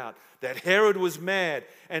was out that Herod was mad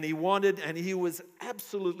and he was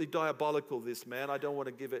absolutely diabolical, this man. I don't want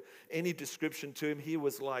to give it any description to him. He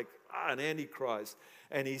was like an antichrist.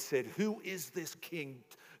 And he said, who is this king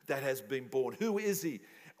that has been born? Who is he?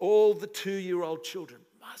 All the 2-year-old children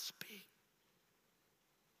must be.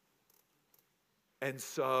 And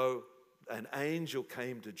so an angel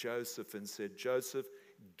came to Joseph and said, Joseph,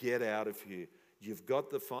 get out of here. You've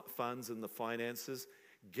got the funds and the finances.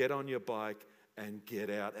 Get on your bike and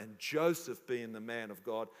get out. And Joseph, being the man of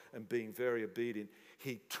God and being very obedient,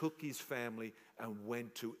 he took his family and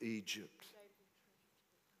went to Egypt.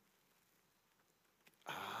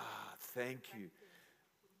 Thank you.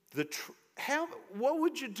 What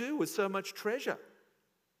would you do with so much treasure?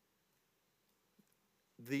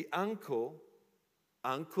 The Uncle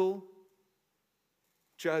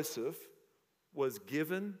Joseph was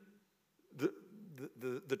given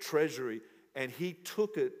the treasury, and he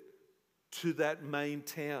took it to that main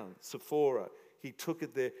town, Sephora. He took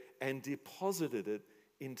it there and deposited it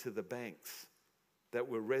into the banks that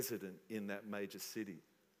were resident in that major city.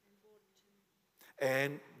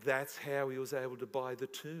 And that's how he was able to buy the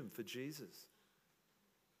tomb for Jesus.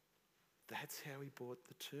 That's how he bought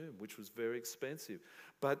the tomb, which was very expensive.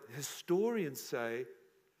 But historians say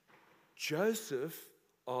Joseph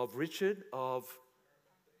of Richard of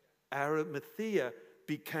Arimathea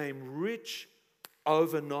became rich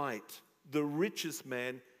overnight, the richest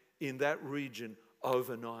man in that region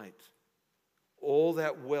overnight. All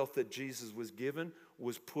that wealth that Jesus was given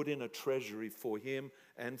was put in a treasury for him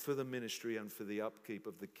and for the ministry and for the upkeep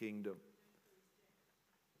of the kingdom.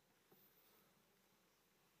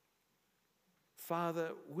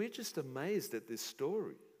 Father, we're just amazed at this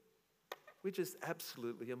story. We're just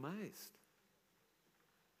absolutely amazed.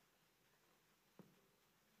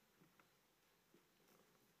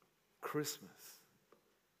 Christmas.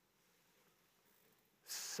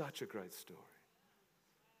 Such a great story.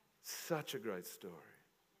 Such a great story.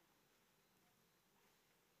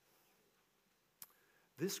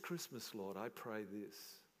 This Christmas, Lord, I pray this,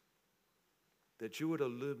 that you would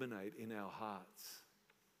illuminate in our hearts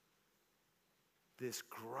this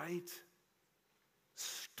great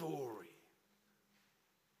story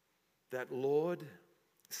that, Lord,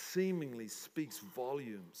 seemingly speaks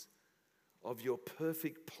volumes of your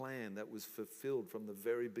perfect plan that was fulfilled from the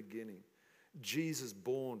very beginning. Jesus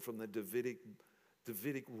born from the Davidic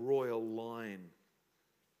royal line.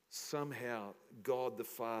 Somehow God the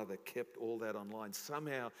Father kept all that online.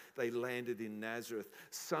 Somehow they landed in Nazareth.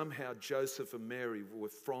 Somehow Joseph and Mary were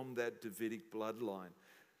from that Davidic bloodline.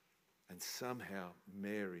 And somehow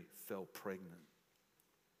Mary fell pregnant.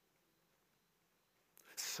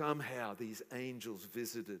 Somehow these angels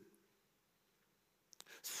visited,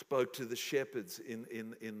 spoke to the shepherds in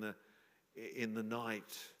the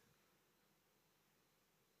night.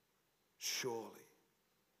 Surely,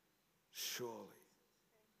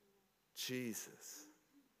 Jesus,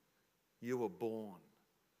 you were born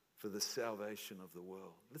for the salvation of the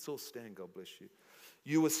world. Let's all stand, God bless you.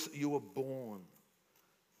 You were born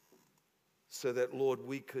so that, Lord,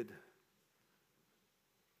 we could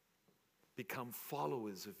become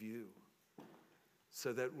followers of you.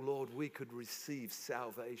 So that, Lord, we could receive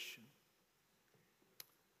salvation.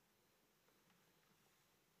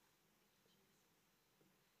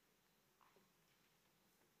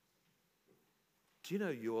 Do you know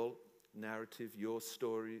your narrative, your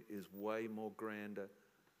story is way more grander,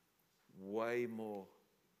 way more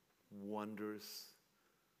wondrous,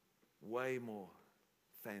 way more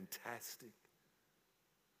fantastic?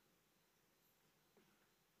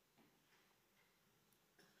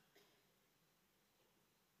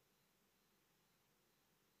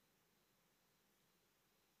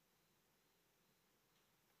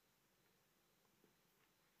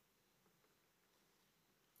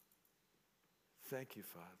 Thank you,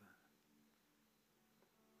 Father.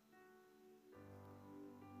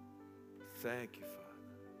 Thank you, Father.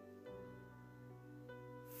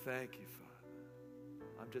 Thank you, Father.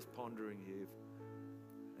 I'm just pondering here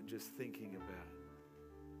and just thinking about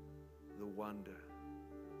the wonder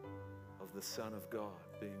of the Son of God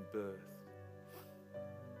being birthed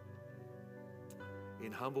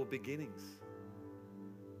in humble beginnings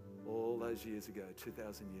all those years ago,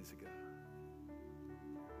 2,000 years ago.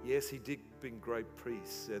 Yes, he did bring great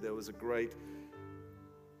peace. There was a great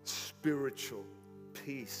spiritual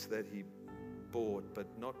peace that he brought, but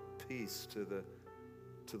not peace to the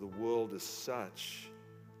world as such,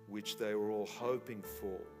 which they were all hoping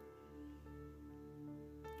for.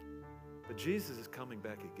 But Jesus is coming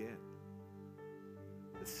back again.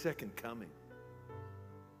 The second coming.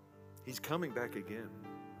 He's coming back again.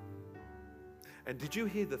 And did you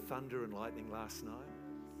hear the thunder and lightning last night?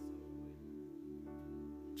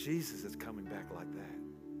 Jesus is coming back like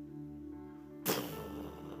that.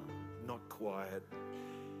 Not quiet,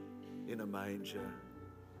 in a manger,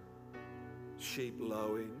 sheep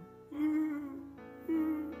lowing.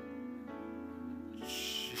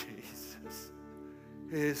 Jesus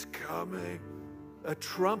is coming. A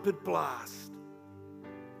trumpet blast.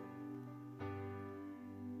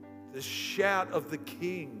 The shout of the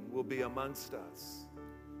King will be amongst us.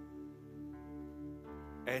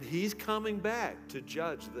 And he's coming back to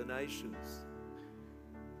judge the nations.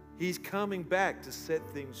 He's coming back to set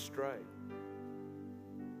things straight.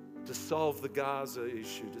 To solve the Gaza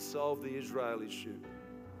issue, to solve the Israel issue.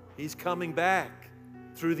 He's coming back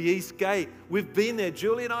through the East Gate. We've been there.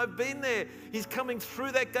 Julie and I have been there. He's coming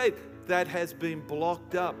through that gate that has been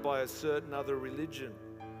blocked up by a certain other religion.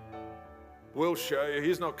 We'll show you.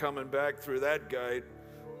 He's not coming back through that gate.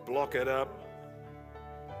 Block it up.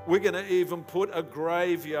 We're going to even put a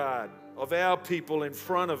graveyard of our people in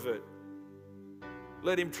front of it.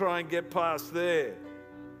 Let him try and get past there.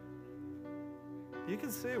 You can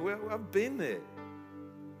see, well, I've been there.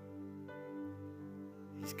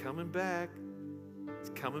 He's coming back. He's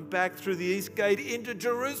coming back through the east gate into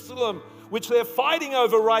Jerusalem, which they're fighting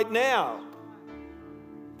over right now.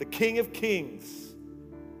 The King of Kings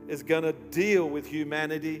is going to deal with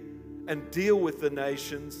humanity and deal with the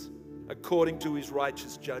nations according to his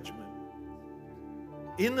righteous judgment.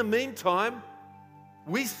 In the meantime,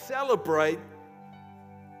 we celebrate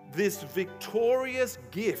this victorious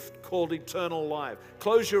gift called eternal life.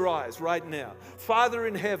 Close your eyes right now. Father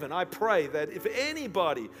in heaven, I pray that if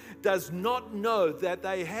anybody does not know that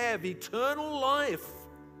they have eternal life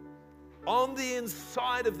on the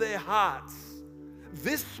inside of their hearts,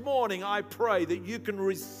 this morning I pray that you can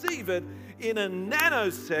receive it in a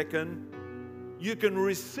nanosecond. You can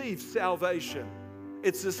receive salvation.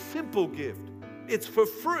 It's a simple gift. It's for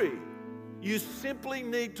free. You simply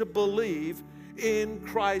need to believe in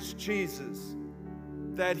Christ Jesus,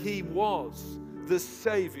 that he was the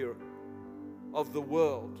Savior of the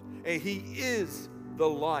world, and he is the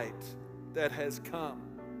light that has come.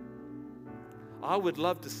 I would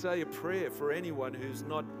love to say a prayer for anyone who's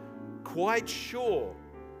not quite sure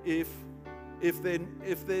if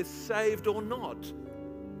they're saved or not.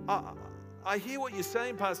 I hear what you're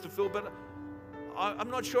saying, Pastor Phil, but I'm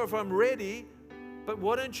not sure if I'm ready. But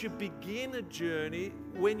why don't you begin a journey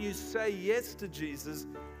when you say yes to Jesus?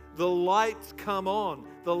 The lights come on.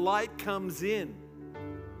 The light comes in.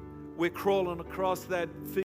 We're crawling across that